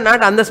 Speaker anna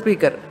not on the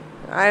speaker.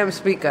 I am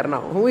speaker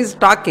now. Who is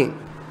talking?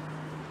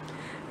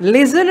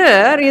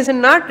 Listener is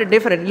not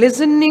different.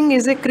 Listening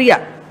is a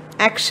kriya,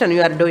 action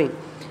you are doing.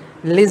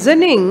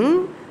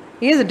 Listening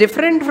is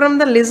different from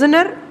the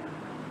listener.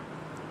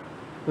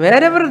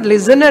 Wherever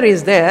listener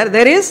is there,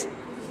 there is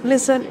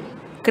listen.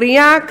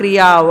 Kriya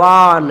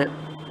Kriyavan.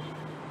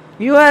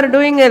 You are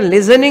doing a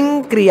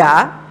listening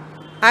kriya.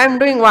 I am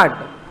doing what?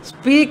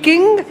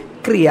 Speaking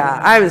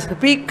kriya. I am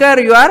speaker,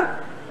 you are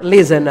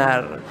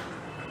listener.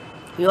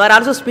 You are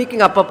also speaking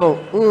appapo.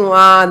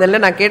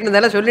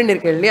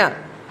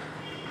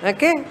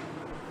 Okay?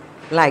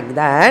 Like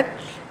that.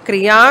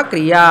 Kriya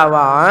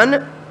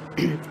Kriyavan.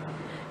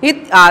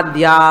 It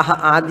Adyaha.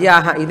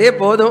 Adyaha. Ide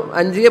podum.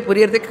 Anjiye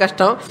puriyarthikku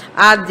kashtam.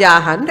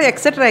 Adyaha. And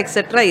etc.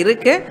 etc.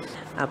 Irukke.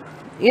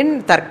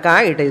 In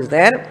Tarka it is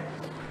there.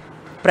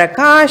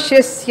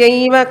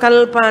 Prakashasyaiva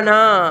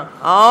kalpana.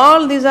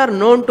 All these are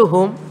known to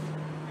whom?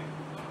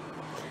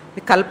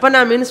 The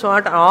kalpana means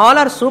what? All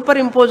are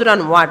superimposed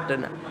on what?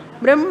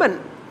 Brahman.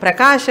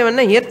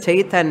 Prakashavanna here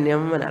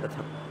Chaitanyam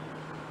anartham.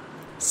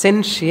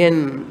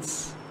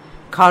 Sentience.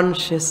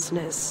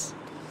 Consciousness.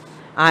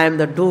 I am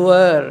the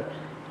doer.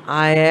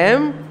 I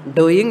am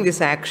doing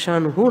this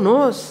action. Who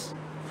knows?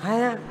 I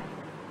am.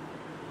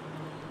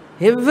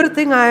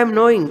 Everything I am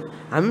knowing.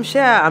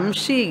 Amsha,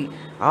 Amshi,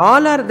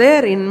 all are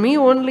there in me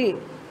only.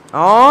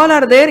 All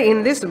are there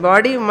in this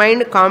body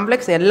mind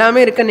complex.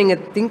 Ellame irukku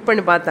neenga think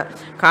panni paatha.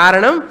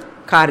 Karanam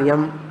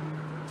karyam.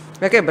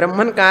 Okay,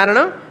 Brahman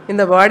karanam, in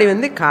the body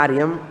vendi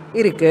karyam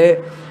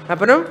irukku.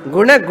 Appuram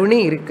guna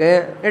guni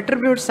irukku.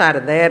 Attributes are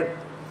there.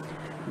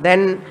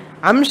 Then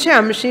Amsha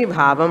Amshi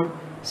bhavam.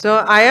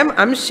 So I am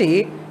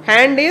Amshi,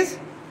 hand is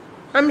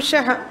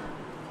Amshaha.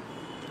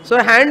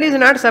 So hand is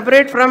not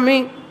separate from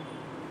me.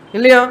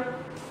 Illiyo?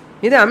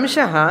 This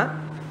Amshaha,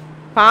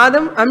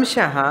 Padam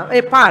Amshaha,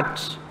 a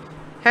part.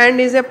 Hand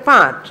is a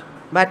part.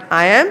 But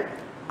I am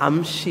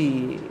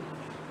Amshi.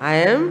 I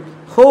am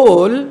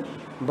whole,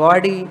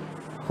 body,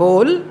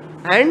 whole,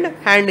 and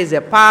hand is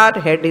a part,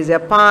 head is a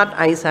part,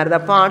 eyes are the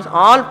parts,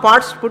 all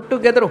parts put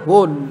together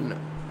whole.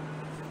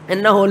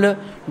 And the whole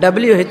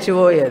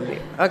WHO.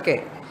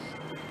 Okay.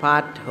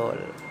 Part whole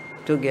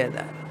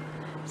together.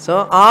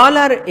 So all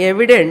are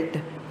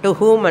evident to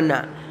whom?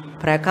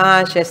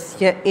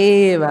 Prakashasya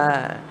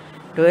eva.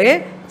 To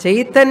a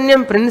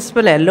Chaitanyam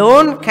principle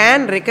alone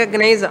can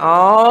recognize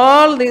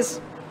all this.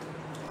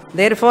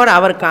 Therefore,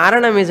 our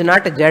Karanam is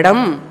not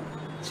Jadam,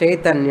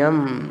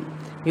 Chaitanyam.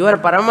 Your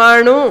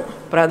Paramanu,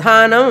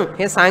 Pradhanam,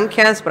 his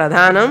Sankhya's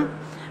Pradhanam,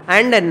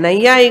 and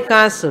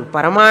Nayayikas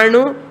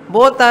Paramanu,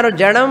 both are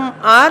Jadam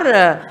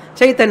or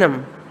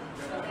Chaitanyam.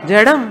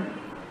 Jadam.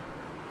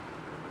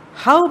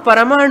 How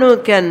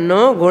Paramanu can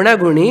know Guna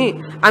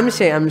Guni,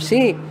 Amshe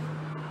Amshi,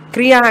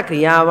 Kriya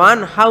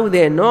Kriyavan, how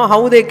they know,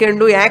 how they can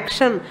do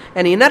action.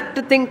 An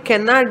inert thing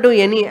cannot do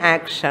any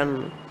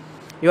action.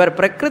 Your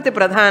Prakriti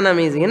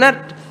Pradhanam is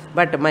inert,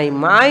 but my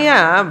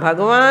Maya,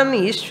 Bhagavan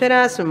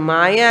Ishvara's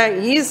Maya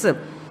is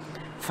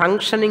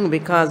functioning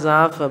because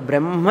of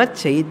Brahma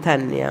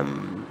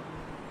Chaitanyam.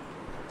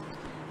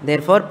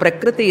 Therefore,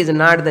 Prakriti is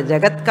not the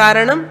Jagat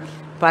Karanam,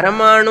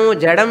 Paramanu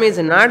Jadam is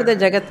not the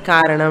Jagat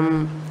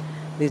Karanam.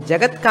 This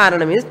Jagat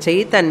Karanam is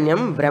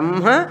Chaitanyam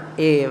Brahma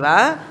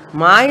Eva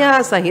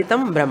Maya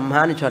Sahitam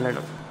Brahma ni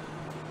chollanam.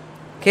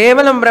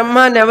 Kevalam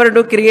Brahma never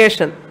do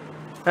creation.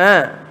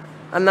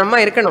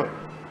 Annamma irkanum.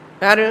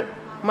 Yaru?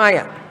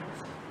 Maya.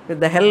 with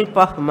the help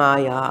of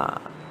Maya.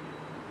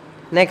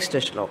 Next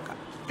shloka.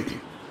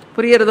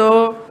 Puriyardo?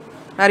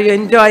 Are you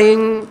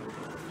enjoying?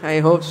 I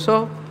hope so.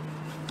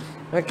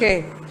 Okay.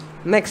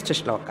 Next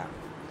shloka.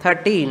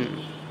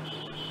 13.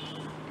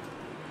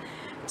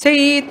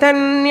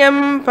 Chaitanyam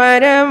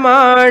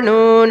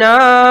paramanunam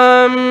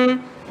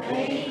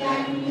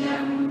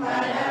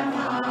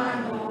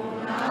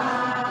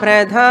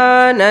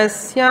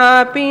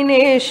pradhanasyapi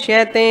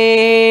neshyate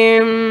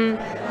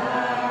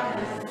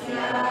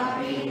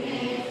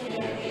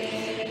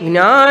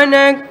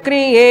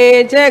gnanakriye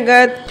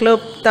jagat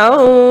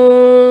kluptau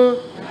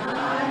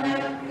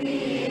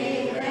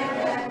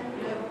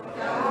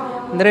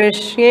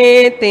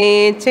दृश्येते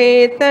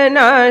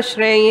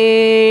चेतनाश्रये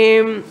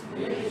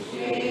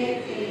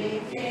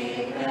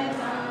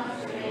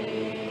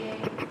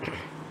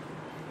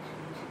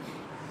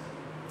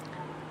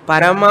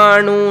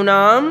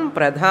परमाणूनां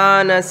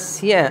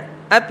प्रधानस्य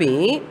अपि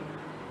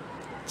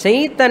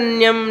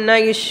चैतन्यं न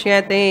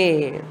इष्यते.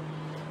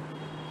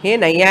 हे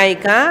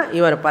नैयायिका,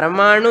 your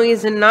paramanu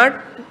is not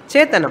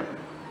chetanam.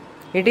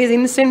 It is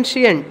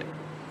insentient.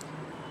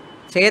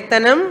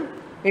 Chetanam,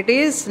 it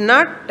is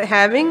not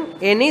having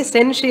any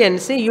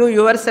sentiency. You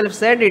yourself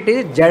said it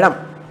is jadam,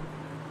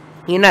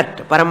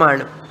 inert,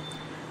 paramanu.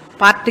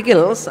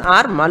 Particles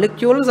or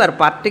molecules or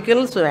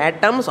particles,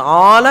 atoms,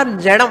 all are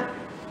jadam,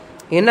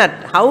 inert.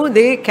 How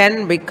they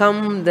can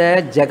become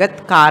the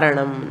jagat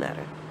karanam?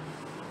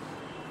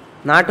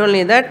 Not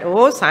only that,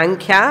 oh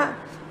Sankhya,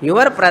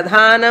 your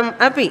pradhanam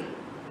api,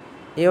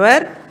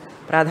 your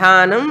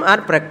pradhanam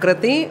or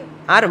prakriti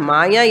or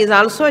maya is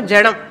also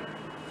jadam.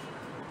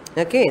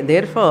 Okay,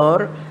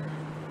 therefore,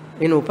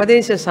 in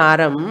Upadesha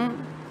Saram,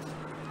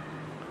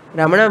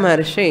 Ramana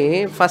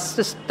Maharshi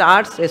first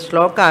starts a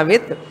shloka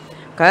with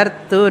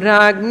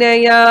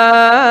Karturagnaya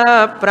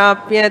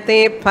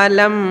prapyate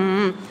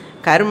phalam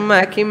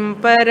karma kim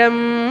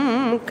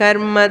param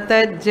karma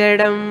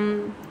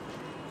tajjadam.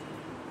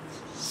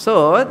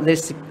 So,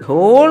 this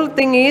whole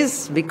thing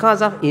is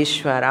because of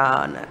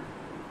Ishvara.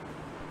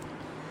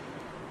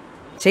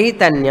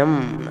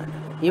 Chaitanyam.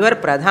 Your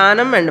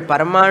pradhanam and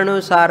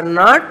paramanus are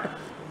not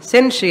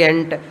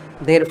sentient,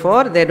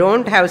 therefore they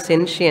don't have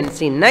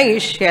sentiency. Na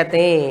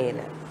ishyate.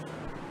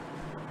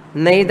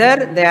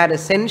 Neither they are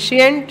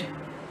sentient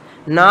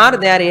nor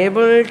they are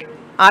able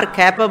or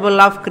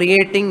capable of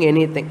creating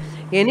anything.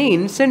 Any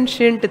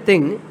insentient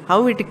thing,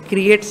 how it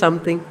creates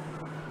something?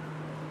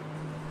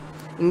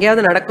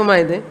 Ingeyadu nadakuma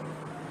idu?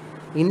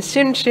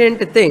 Insentient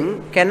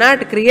thing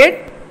cannot create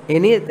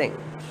anything.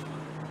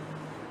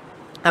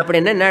 அப்படி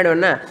என்ன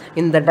என்னடா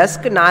இந்த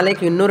desk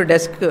நாளைக்கு இன்னொரு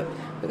desk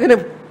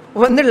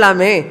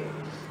வந்துடலாமே.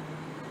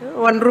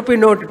 1 rupee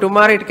note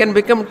tomorrow it can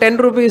become 10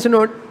 rupees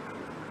note.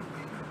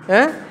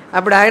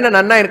 அப்படி ஆயினா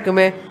நன்னா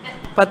இருக்குமே.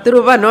 10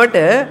 ரூபாய்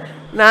நோட்டு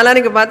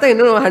நாளானிக்கு பார்த்தா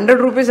இன்னும் 100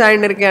 rupees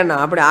ஆயின்னு இருக்கேன்னா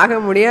அப்படி ஆக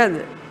முடியாது.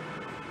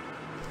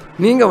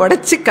 நீங்க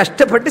உடைச்சி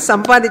கஷ்டப்பட்டு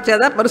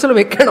சம்பாதிச்சாதான் பரிசுல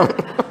வைக்கணும்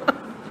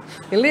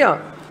இல்லையோ?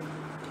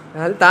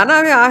 அது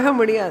தானாவே ஆக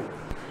முடியாது.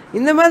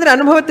 இந்த மாதிரி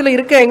அனுபவத்தில்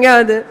இருக்க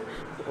எங்கேயாவது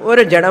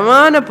ஒரு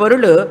ஜடமான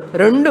பொருள்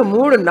 2,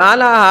 3,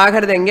 4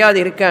 ஆகிறது எங்கேயாவது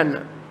இருக்கான்னு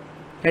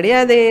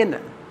கிடையாதேன்னு.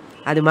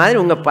 அது மாதிரி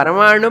உங்கள்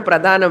பரமாணு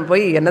பிரதானம்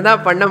போய்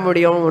என்னதான் பண்ண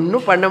முடியும்?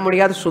 ஒன்றும் பண்ண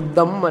முடியாது.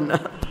 சுத்தம் பண்ண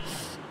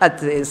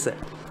அத்ஸ்.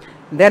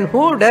 தென்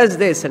ஹூ டஸ்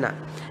திஸ்னா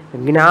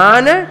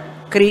ஞான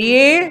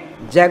கிரியே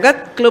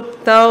ஜகத்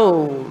க்ளுப்தௌ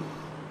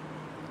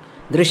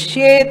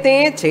திருஷ்யேதே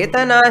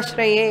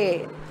சேதனாஸ்ரயே.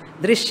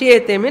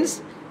 திருஷ்யேதே மீன்ஸ்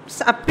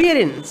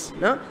அப்பியரன்ஸ்,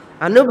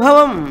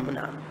 அனுபவம்.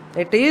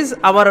 It is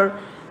our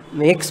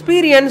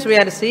experience we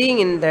are seeing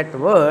in that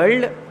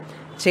world.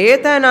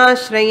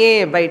 Chetanashraye,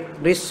 by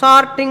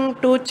resorting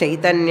to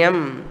Chaitanyam.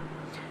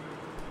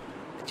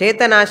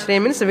 Chetanashraye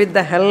means with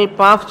the help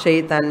of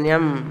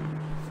Chaitanyam.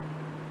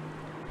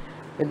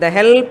 With the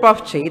help of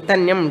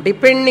Chaitanyam,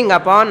 depending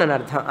upon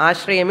anartha.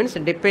 Ashraya means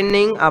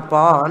depending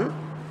upon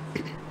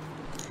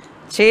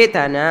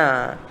Chaitana.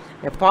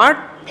 A part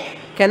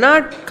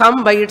cannot come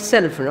by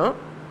itself, no?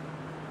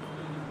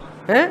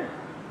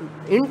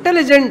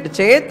 Intelligent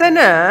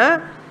Chaitana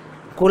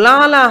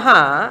Kulalaha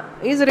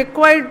is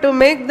required to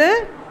make the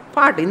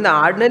part. In the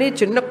ordinary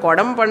chinna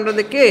kodam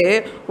pandradhukke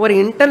or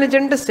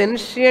intelligent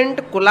sentient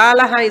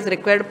Kulalaha is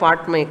required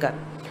part maker.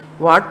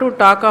 What to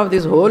talk of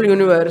this whole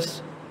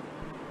universe?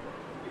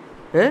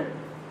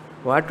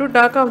 What to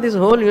talk of this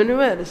whole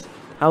universe?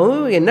 How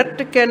inert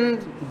can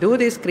do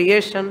this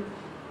creation?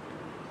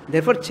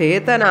 Therefore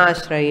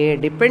Chetanashraye,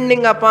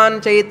 depending upon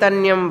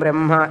Chaitanyam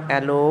Brahma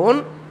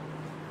alone,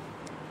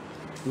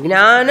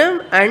 Jnanam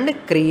and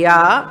Kriya.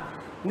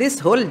 This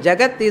whole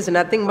Jagat is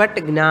nothing but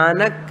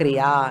Jnana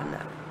Kriya.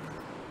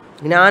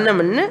 Jnanam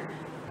and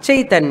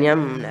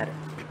Chaitanyam.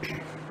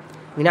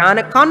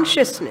 Jnana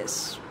consciousness.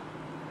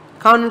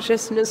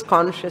 Consciousness,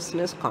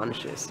 consciousness,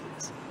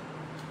 consciousness.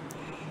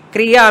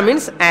 Kriya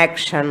means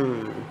action.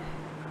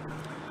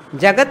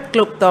 Jagat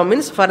Klupta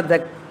means for the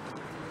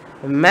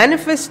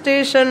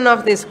manifestation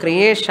of this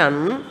creation,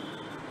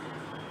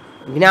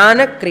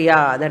 Jnana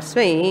Kriya. That's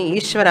why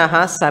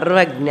Ishvaraha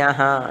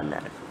Sarvajnaha.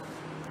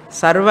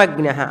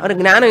 சர்வஜ்ஞः. ஒரு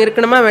ஞானம்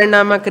இருக்கணுமா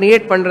வேண்டாமா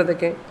create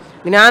பண்ணுறதுக்கு?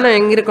 ஞானம்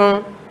எங்கே இருக்கும்?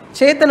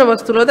 சேத்தன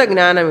வஸ்துல தான்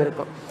ஞானம்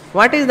இருக்கும்.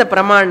 வாட் இஸ் த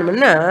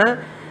பிரமாணம்னா,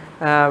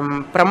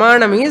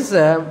 பிரமாணம் is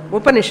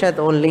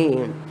Upanishad only.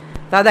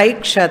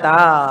 ததைக்ஷதா,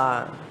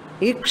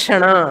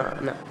 ஈக்ஷணா.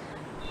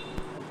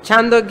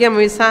 Chandogya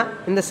visa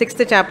in the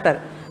 6th chapter.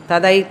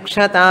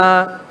 ததைக்ஷதா.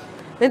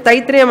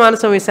 Taittiriya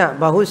மானசம் visa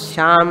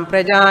பகுஷ்யாம்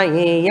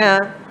பிரஜாயேய.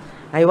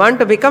 I want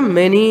to become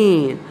many.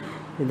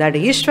 That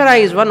Ishvara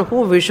is one who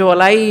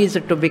visualized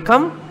to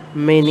become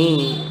many.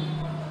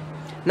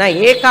 Na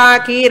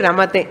ekaki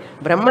ramate.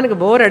 Brahmanuku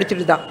bore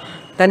adichidudaan.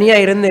 Thaniya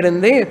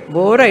irundu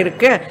bore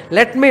irukku.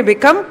 Let me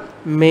become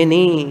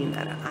many.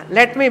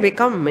 Let me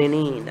become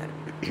many.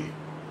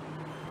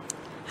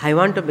 I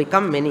want to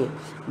become many.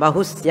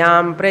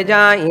 Bahusyam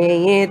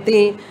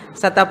prajayeti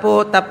satapo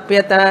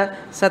tapyata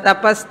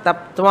satapas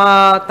taptva.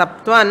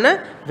 Taptva na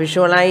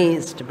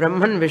visualized.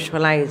 Brahman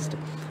visualized.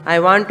 I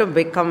want to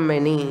become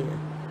many.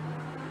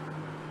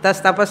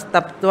 Tastapas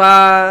taptva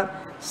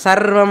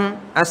sarvam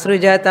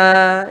asrujata.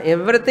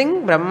 Everything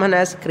Brahman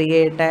has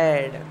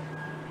created.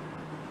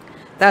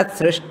 Tat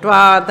srishtva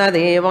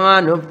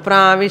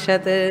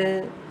tadevanupravishat.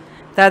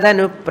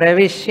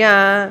 Tadanupravishya.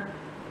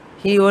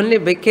 He only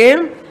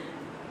became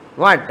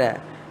what?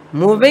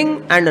 Moving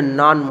and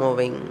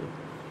non-moving.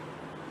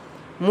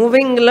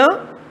 Moving lo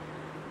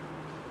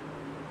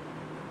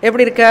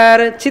எப்படி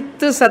இருக்கார்?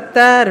 சித்து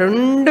சத்தா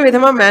ரெண்டு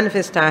விதமாக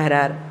manifest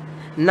ஆகிறார்.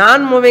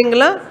 நான்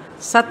மூவிங்கில்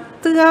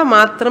சத்துகா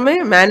மாத்திரமே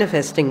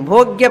manifesting.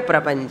 போக்ய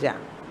பிரபஞ்ச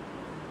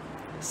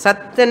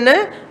சத்துன்னு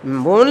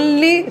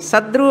ஓன்லி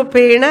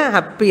சத்ரூபேண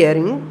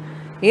அப்பியரிங்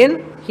இன்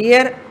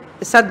ஹியர்.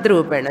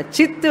 சத்ரூபேண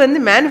சித்து வந்து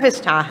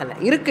மேனிஃபெஸ்ட் ஆகலை,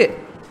 இருக்கு,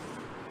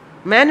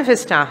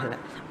 மேனிஃபெஸ்ட் ஆகலை.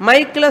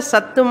 மைக்கில்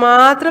சத்து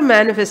மாத்திரம்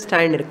மேனிஃபெஸ்ட்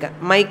ஆகின்னு இருக்க.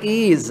 Mic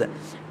is,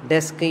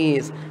 desk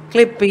is,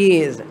 clip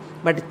is.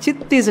 But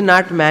Chit is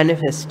not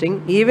manifesting,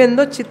 even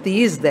though Chit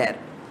is there.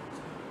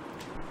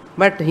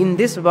 But in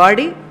this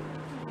body,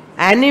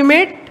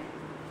 animate,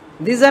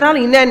 these are all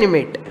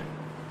inanimate.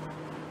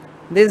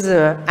 These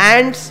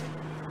ants,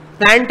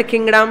 plant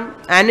kingdom,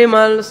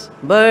 animals,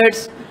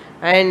 birds,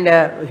 and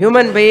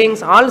human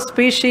beings, all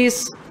species,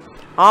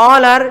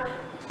 all are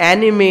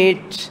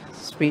animate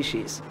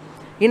species.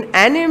 In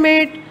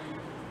animate,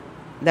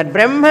 that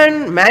Brahman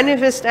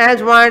manifests as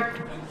what?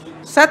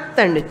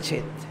 Sat and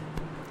Chit.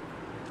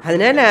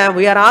 அதனால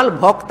we are all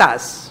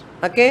bhoktas.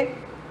 Okay,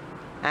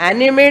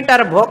 animate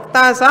are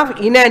bhoktas of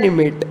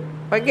inanimate.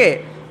 Okay,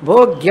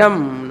 bhogyam.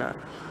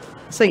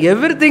 So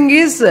everything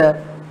is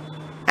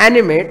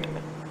animate.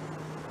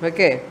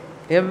 Okay,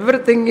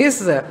 everything is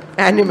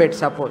animate.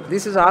 Suppose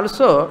this is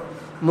also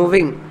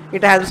moving,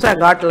 it has also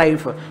got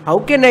life. How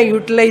can I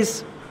utilize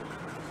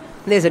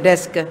this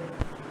desk?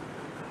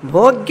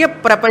 Bhogya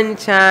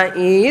prapancha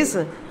is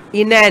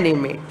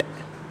inanimate.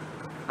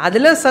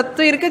 அதில்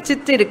சத்து இருக்க,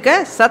 சித்து இருக்க.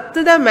 சத்து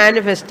தான்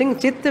manifesting,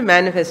 சித்து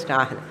manifest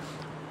ஆகலை.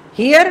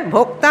 Here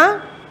போக்தா,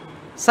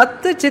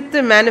 சத்து சித்து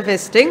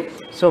manifesting.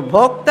 So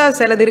போக்தா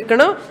சிலது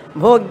இருக்கணும்,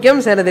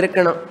 போக்கியம் சிலது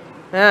இருக்கணும்.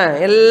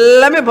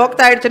 எல்லாமே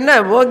போக்தா ஆயிடுச்சுன்னா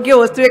போக்கிய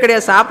வஸ்துவே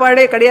கிடையாது,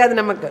 சாப்பாடே கிடையாது.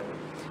 நமக்கு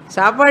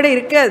சாப்பாடே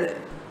இருக்காது.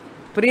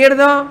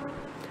 புரியுறதோ?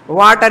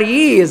 Water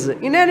is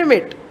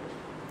inanimate.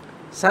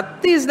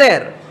 சத்து is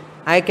there.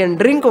 I can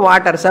drink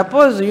water.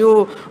 Suppose you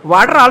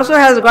water also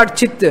has God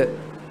Sid.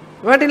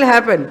 What will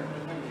happen?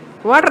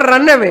 Water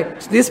run away.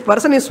 This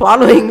person is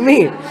swallowing me,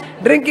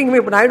 drinking me,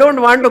 but I don't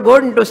want to go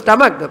into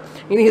stomach.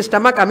 In his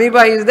stomach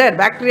amoeba is there,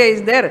 bacteria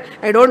is there.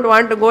 I don't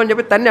want to go and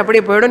చెప్పి தண்ணி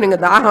அப்படியே போய்டும்.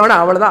 நீங்கள் தாகம்னா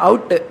அவ்வளோதான்,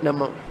 out.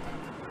 நம்ம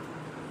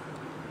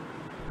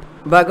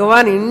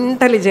Bhagavan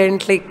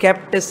intelligently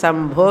kept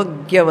some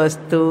bhogya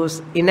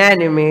vastus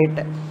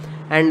inanimate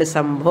and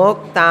some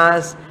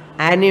bhoktas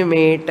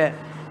animate.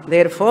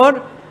 Therefore,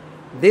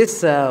 this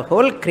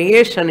whole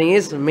creation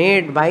is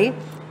made by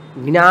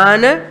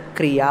ஞான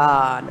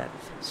கிரியான.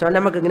 So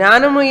நமக்கு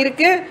ஞானமும்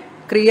இருக்கு,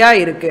 கிரியா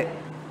இருக்கு.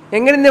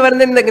 எங்கிருந்து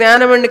வருது இந்த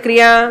ஞானம் அண்ட்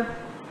கிரியா?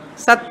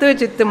 சத்து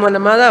சித்து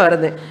மூலமாக தான்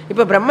வருது.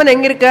 இப்போ பிரம்மன்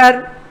எங்கே இருக்கார்?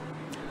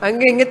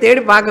 அங்கே இங்கே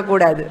தேடி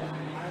பார்க்கக்கூடாது.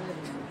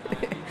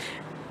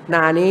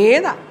 நானே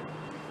தான்,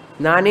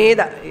 நானே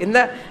தான்.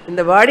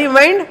 இந்த body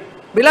mind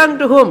belong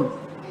to whom?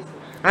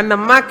 அந்த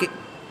அம்மாக்கு.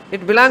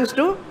 It belongs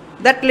to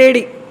that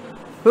lady.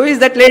 Who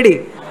is that lady?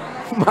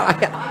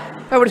 மாயா.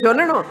 அப்படி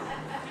சொல்லணும்.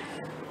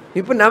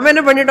 இப்போ நம்ம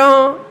என்ன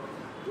பண்ணிட்டோம்?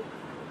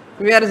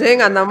 we are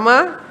saying அந்த அம்மா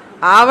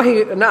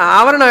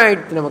ஆவரணம்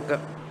ஆயிடுச்சு நமக்கு.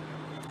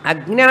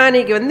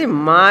 அஜ்ஞானிக்கு வந்து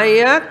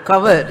மாயா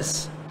covers.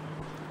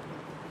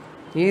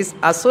 he is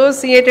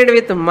associated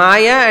with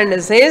maya and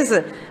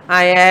says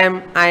I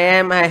am,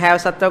 I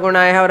have sattva guna,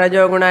 I have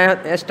rajo guna.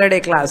 Yesterday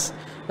class.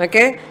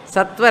 Okay,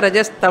 sattva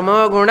rajas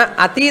tamo guna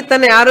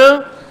atitana yaru?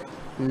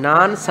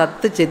 Non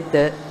sat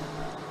chit.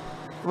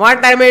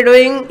 What am I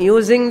doing?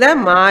 Using the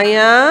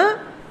maya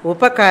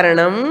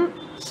upakaranam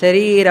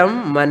shariram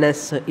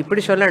manas.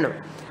 இப்படி சொல்லணும்.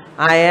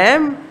 I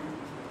am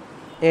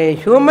a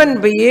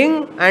human being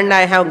and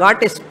I have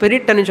got a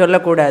spirit anu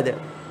sollakudadu.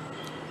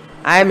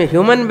 I am a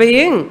human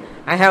being,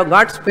 I have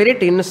got spirit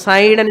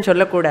inside anu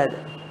sollakudadu.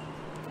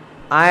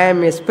 I am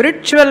a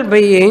spiritual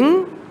being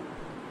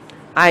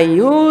I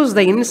use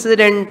the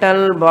incidental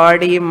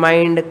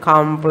body-mind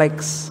complex.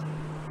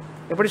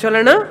 எப்படி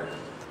சொல்லணும்?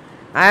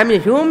 I am a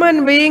human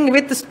being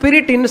with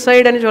spirit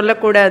inside and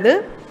சொல்லக்கூடாது.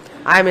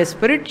 I am a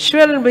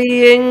spiritual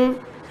being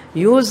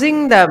using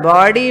the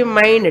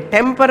body-mind,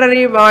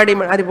 temporary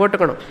body-mind, அது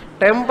போட்டுக்கணும்.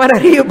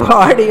 Temporary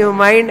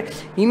body-mind,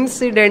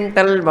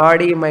 incidental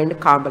body-mind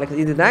complex.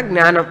 இதுதான்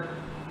ஞானம்,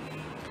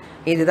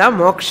 இதுதான்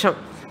மோக்ஷம்,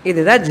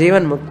 இதுதான்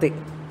ஜீவன் முக்தி.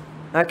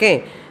 Okay,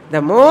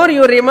 the more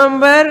you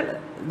remember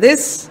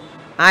this,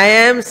 I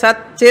am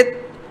Satchit,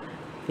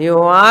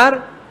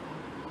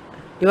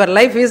 your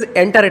life is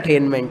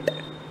entertainment.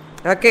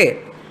 Okay,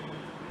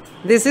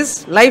 this is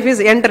life is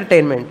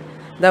entertainment.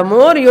 The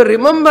more you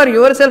remember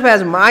yourself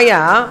as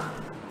Maya,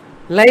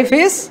 life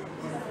is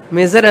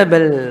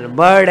miserable,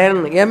 burden,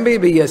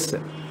 MBBS.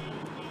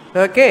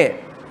 Okay,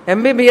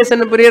 MBBS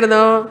ennu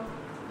puriyadho?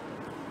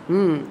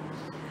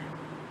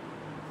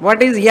 What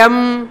is M?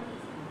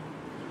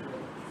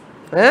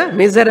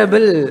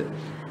 Miserable.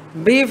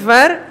 B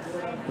for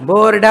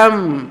boredom,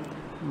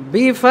 B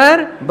for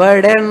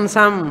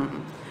burdensome,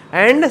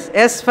 and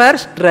S for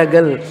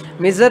struggle.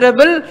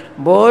 Miserable,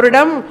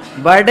 boredom,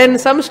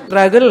 burdensome,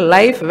 struggle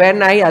life when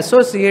I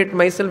associate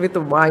myself with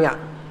Maya.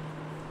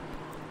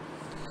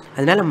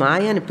 அதனால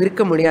மாயான்னு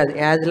பிரிக்க முடியாது.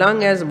 As long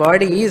as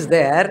body is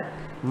there,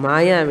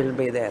 Maya will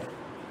be there.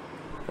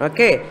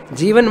 Okay,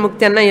 ஜீவன்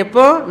முக்தி என்ன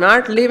எப்போ?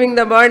 Not leaving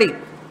the body.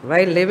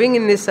 While living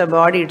in this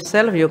body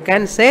itself, you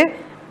can say,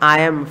 I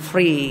am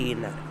free.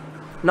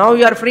 Now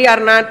you are free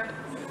or not?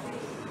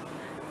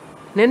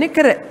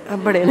 நினைக்கிற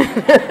அப்படி.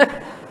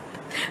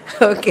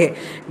 Okay,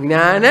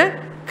 ஞான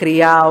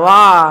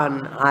kriyavan.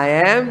 I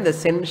am the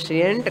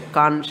sentient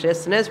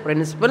consciousness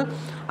principle.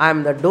 I am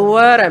the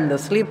doer, I am the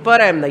sleeper,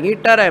 I am the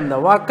eater, I am the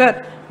walker.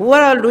 Who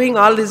are all doing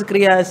all these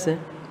kriyas?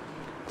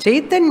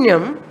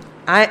 Chaitanyam,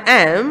 I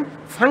am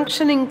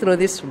functioning through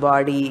this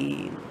body.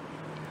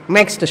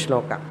 Next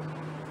shloka.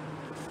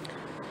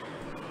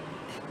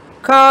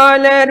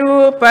 Kala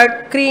rupa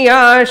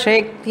kriya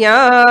shaktya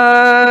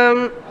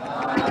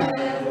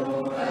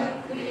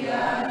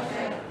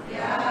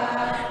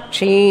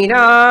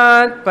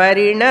kshirat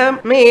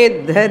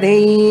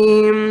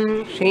parinamedhadhim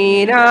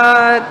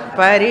kshirat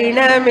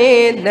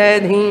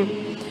parinamedhadhim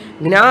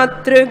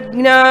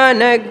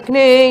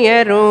gnatrugnanagneya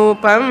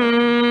rupam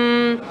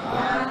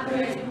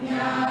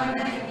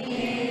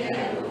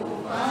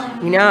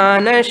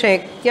gnana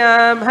shaktya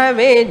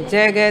bhavet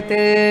jagat.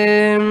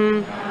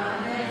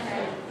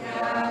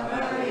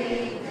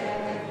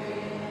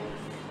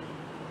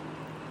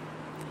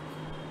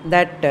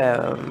 That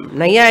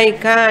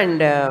Nayayika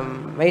and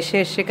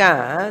Vaisheshika,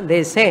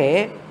 they say,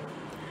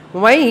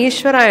 why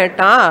Ishvara at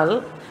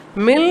all?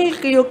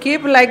 Milk you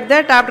keep like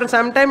that, after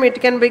some time it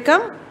can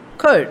become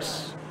curds.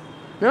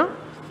 No?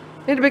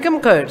 It become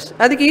curds.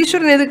 அதுக்கு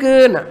ஈஸ்வரன்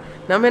எதுக்குன்னா,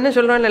 நம்ம என்ன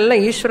சொல்கிறோம்,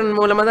 எல்லாம் ஈஸ்வரன்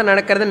மூலமாக தான்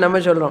நடக்கிறதுன்னு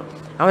நம்ம சொல்கிறோம்.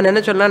 அவன்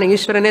என்ன சொல்கிறான்,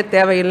 ஈஸ்வரனே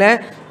தேவையில்லை,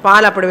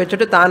 பால் அப்படி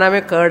வச்சுட்டு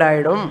தானாகவே கேர்ட்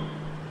ஆகிடும்.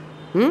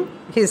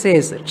 He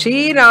says,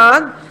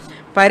 க்ஷீராத்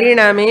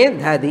பரிணமே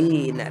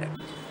ததீனர்.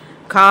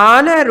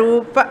 கால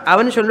ரூப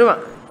அவன்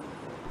சொல்லுவான்,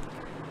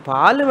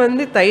 பால்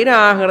தயிர்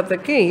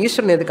ஆகிறதுக்கு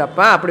ஈஸ்வரன்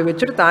எதுக்கப்பா, அப்படி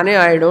வச்சுட்டு தானே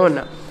ஆகிடும்.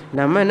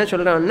 நம்ம என்ன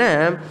சொல்கிறோம்னா,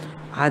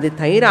 அது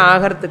தயிர்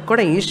ஆகிறதுக்கு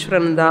கூட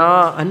ஈஸ்வரன்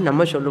தான்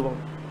நம்ம சொல்லுவோம்.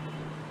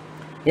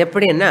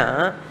 எப்படின்னா,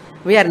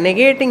 we are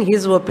negating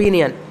his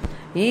opinion.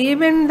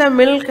 Even the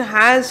milk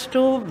has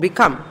to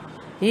become,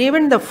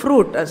 even the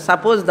fruit,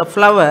 suppose the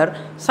flower,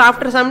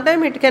 after some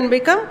time it can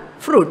become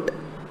fruit.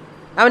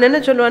 அவன் என்ன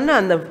சொல்லுவான்னா,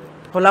 அந்த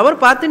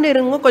ஃப்ளவர் பார்த்துட்டு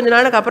இருங்க, கொஞ்ச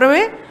நாளுக்கு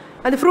அப்புறமே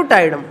அது ஃப்ரூட்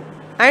ஆகிடும்.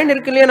 ஆயின்னு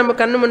இருக்கு இல்லையா நம்ம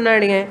கண்ணு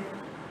முன்னாடியே.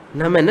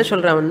 நம்ம என்ன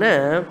சொல்கிறோம்னா,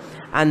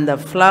 அந்த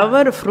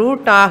ஃப்ளவர்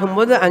ஃப்ரூட்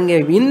ஆகும்போது அங்கே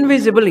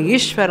இன்விசிபிள்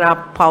ஈஸ்வரா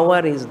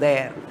power is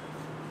there.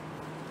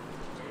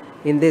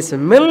 In this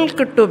milk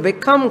to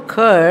become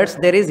curds,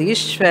 there is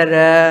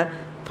Ishvara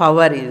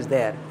power is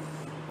there.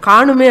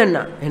 காணுமே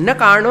அண்ணா, என்ன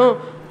காணும்?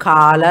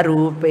 கால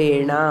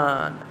ரூபேணா.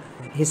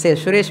 He says,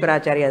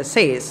 Sureshwaracharya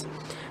says,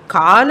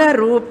 கால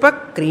ரூப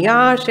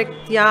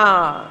கிரியாசக்தியா.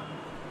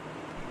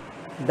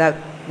 The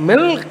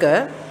milk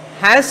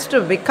has to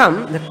become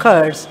the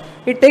curds.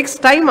 It takes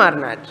time or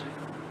not?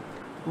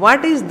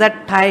 What is that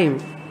time?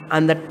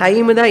 And the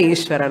time da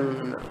Ishwaran.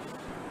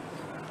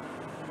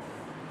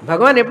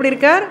 Bhagavan eppadi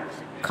irkar?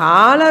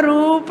 Kala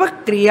roopa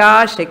kriya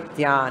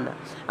shaktyana.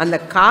 And the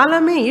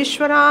kalame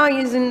Ishvara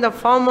is in the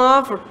form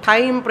of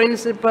time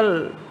principle.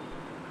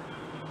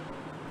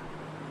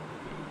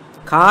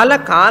 Kala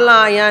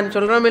kalaya nu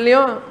solram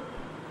illiyo.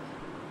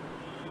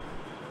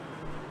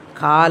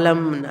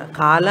 Kalam.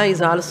 Kala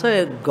is also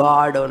a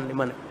god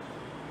only.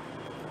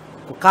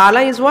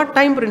 Kala is what?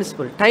 Time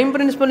principle. Time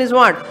principle is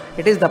what?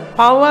 It is the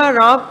power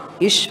of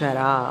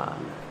Ishvara.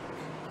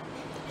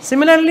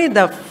 Similarly,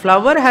 the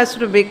flower has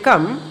to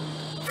become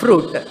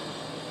fruit.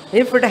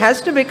 If it has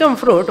to become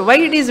fruit, why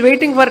it is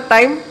waiting for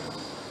time?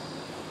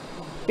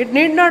 It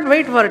need not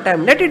wait for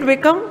time. Let it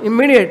become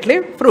immediately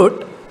fruit.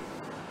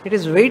 It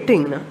is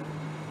waiting. Na?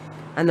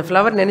 And the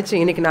flower nenichi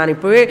inikku naan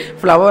ippove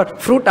flower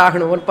fruit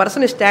aaganu. One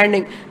person is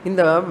standing in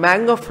the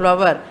mango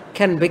flower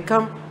can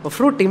become a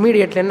fruit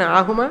immediately. Na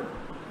aguma?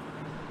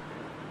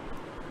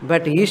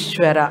 But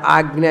Ishvara,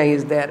 Agnya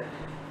is there.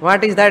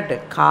 What is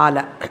that?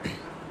 Kala.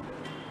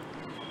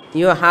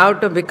 You have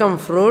to become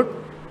fruit.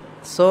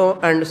 So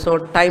and so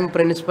time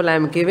principle I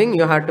am giving,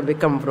 you have to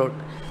become fruit.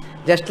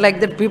 Just like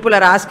that people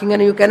are asking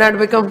and you cannot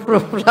become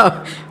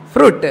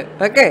fruit.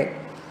 Okay.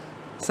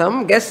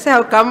 Some guests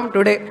have come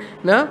today.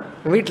 No?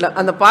 Veetla.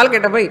 And the paal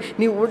ketta bhai,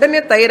 nee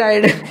udane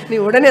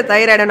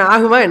thyroid and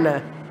ahuma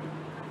enna?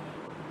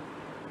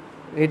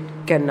 It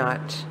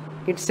cannot.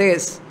 It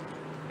says,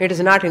 it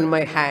is not in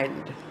my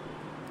hand.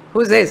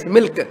 Who says?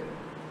 Milk.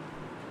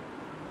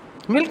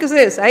 Milk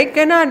says, I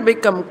cannot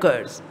become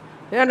curds.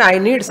 And I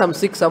need some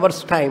 6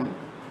 hours time.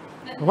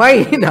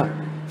 Why?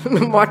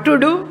 What to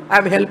do? I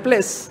am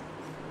helpless.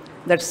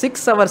 That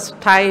 6 hours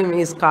time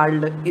is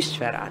called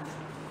Ishvara.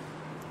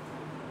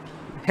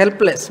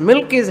 Helpless.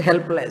 Milk is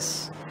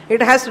helpless.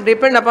 It has to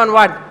depend upon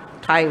what?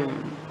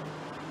 Time.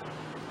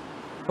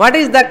 What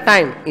is that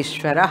time?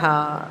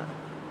 Ishvaraha.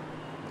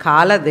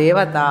 Kala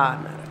Devata.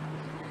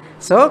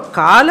 So,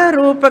 Kala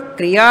Rupa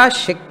Kriya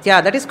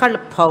Shaktya, that is called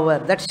power.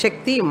 That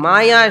Shakti,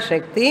 Maya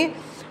Shakti,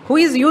 who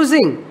is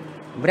using?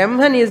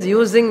 Brahman is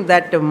using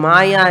that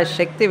Maya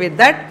Shakti. With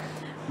that,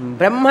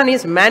 Brahman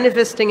is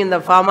manifesting in the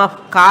form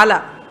of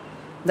Kala.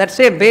 That's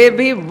a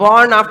baby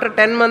born after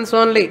 10 months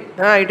only.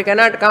 It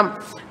cannot come.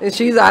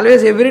 She is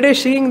always everyday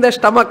seeing the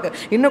stomach.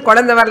 Innu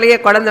kodanda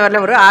varliye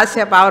oru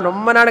aasya paava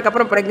romba naadukku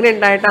appuram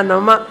pregnant aayita and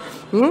amma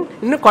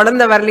innu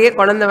kodanda varliye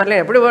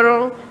eppadi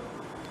varum?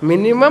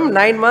 Minimum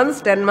 9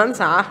 months, 10 months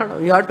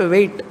ஆகணும். You have to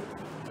wait.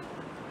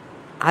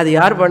 அது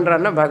யார்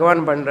பண்றாருன்னா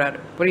பகவான் பண்றாரு.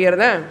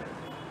 புரியுறதா?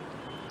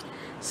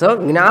 So,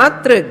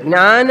 Gnatra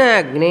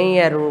Gnana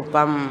Gneya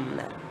Rupam.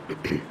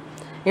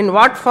 In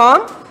what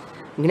form?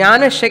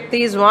 Gnana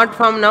Shakti is what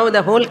form now?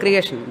 The whole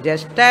creation.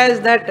 Just as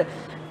that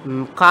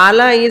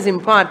Kala is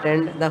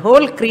important, the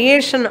whole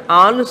creation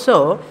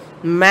also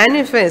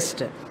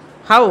manifest.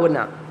 How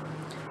now?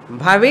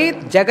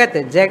 Bhavet Jagat.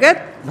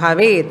 Jagat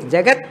Bhavet.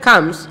 Jagat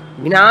comes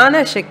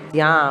Gnana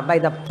Shaktya, by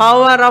the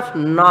power of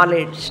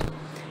knowledge.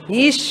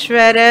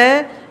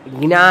 Ishvara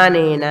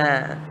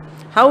Gnanena.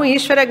 How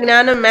Ishvara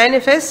Gnanam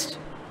manifest?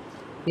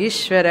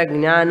 Ishvara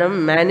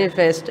Gnanam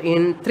manifest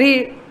in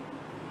 3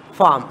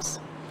 forms.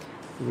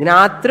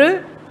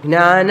 Gnatra,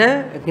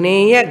 Gnana,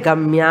 Gneya,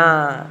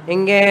 Gamya.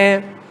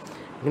 Inge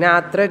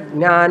Gnatra,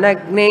 Gnana,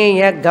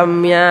 Gneya,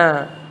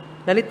 Gamya.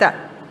 Lalita,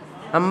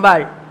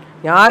 Ambal.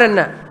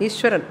 Yaranna,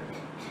 Ishwaran.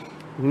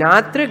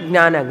 Gnatra,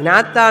 Gnana.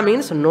 Gnata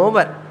means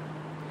knower.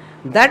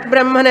 That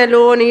Brahman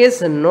alone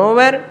is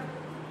knower,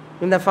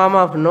 in the form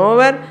of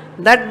knower.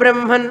 That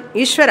Brahman,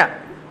 Ishvara,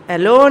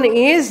 alone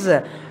is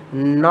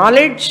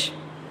knowledge.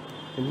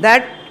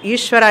 That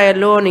Ishvara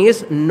alone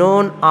is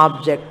known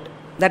object.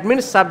 That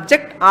means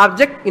subject,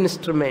 object,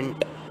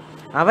 instrument.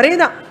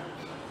 Avareda.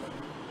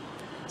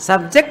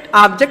 Subject,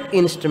 object,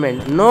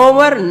 instrument.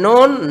 Knower,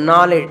 known,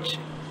 knowledge.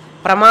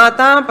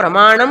 Pramata,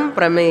 pramanam,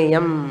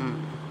 prameyam.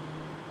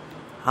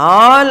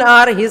 All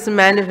are his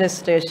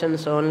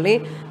manifestations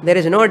only. There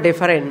is no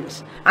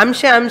difference.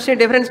 Amsha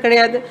difference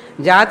kadiyadu.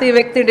 Jati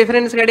Vyakti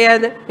difference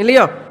kadiyadu.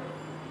 Illiyo?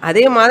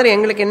 Adhe madri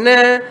engalukku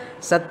enna?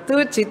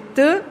 Sattu,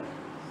 Chittu,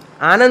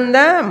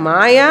 Ananda,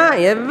 Maya,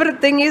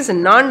 everything is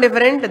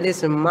non-different.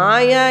 This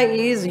Maya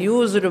is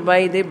used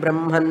by the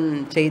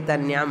Brahman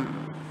Chaitanyam.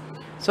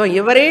 So,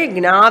 Ivare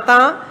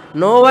Gnata,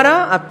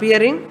 Novara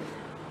appearing.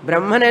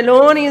 Brahman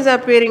alone is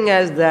appearing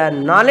as the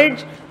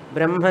knowledge.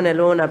 Brahman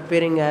alone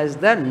appearing as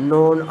the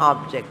known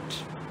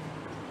object.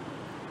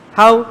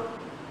 How?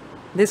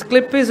 This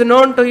clip is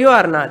known to you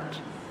or not?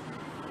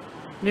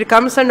 It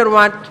comes under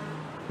what?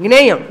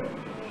 Gneyam.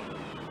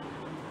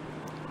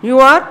 You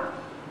are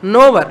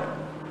knower.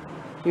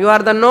 You are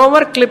the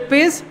knower, clip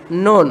is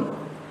known.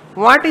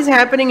 What is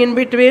happening in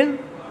between?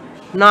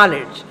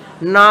 Knowledge.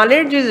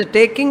 Knowledge is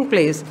taking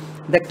place.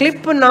 The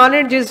clip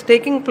knowledge is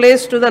taking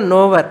place to the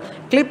knower.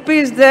 Clip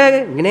is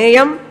the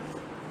Gneyam.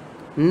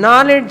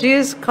 Knowledge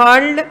is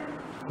called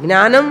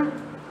Gnanam.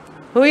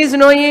 Who is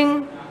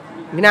knowing?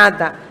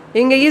 Gnata.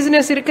 Inga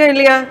easiness irukka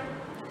illaya?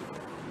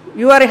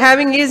 You are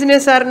having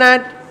easiness or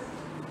not?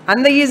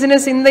 And the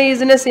easiness, in the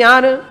easiness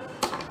yaru?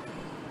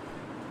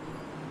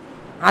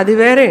 அது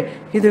வேறு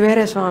இது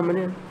வேறு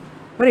சுவாமினி.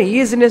 ஒரு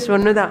easiness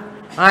ஒன்று தான்.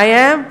 ஐ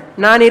ஆம்,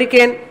 நான்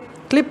இருக்கேன்.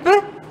 கிளிப்பு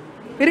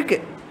இருக்கு,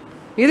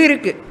 இது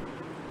இருக்கு.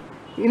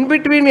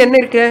 இன்பிட்வீன் என்ன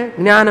இருக்கு?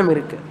 ஞானம்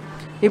இருக்கு.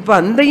 இப்போ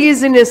அந்த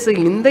ஈஸினஸ்,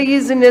 இந்த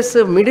ஈஸினஸ்,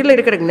 மிடில்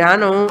இருக்கிற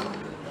ஞானம்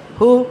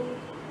ஹூ?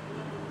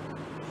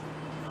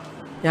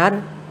 யார்?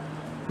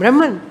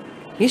 பிரம்மன்,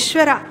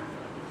 ஈஸ்வரா,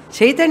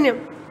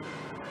 சைத்தன்யம்.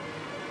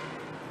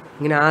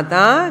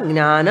 ஞாதா,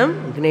 ஞானம்,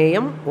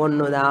 ஞேயம்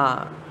ஒன்னுதான்.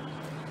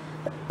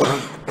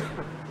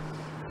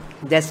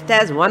 Just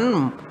as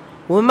one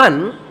woman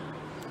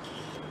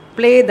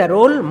play the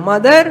role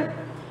mother,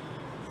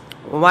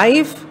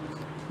 wife,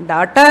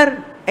 daughter,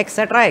 etc.,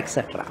 etc.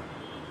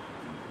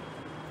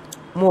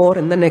 More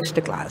in the next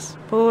class.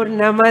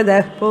 Purnamada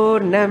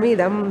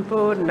Purnamidam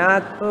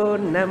Purnat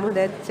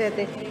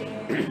Purnamudachyate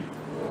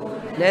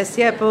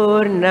Nasya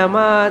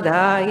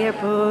Purnamadaya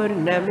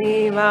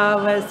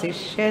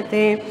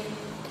Purnamevavasishyate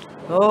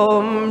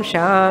Om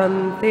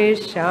Shanti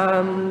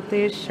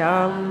Shanti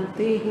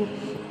Shanti.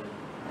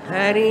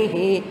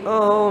 Harihi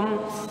Om.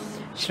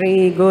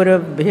 Shri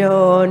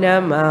Gurubhyo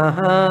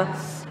Namaha.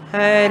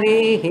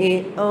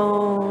 Harihi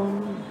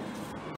Om.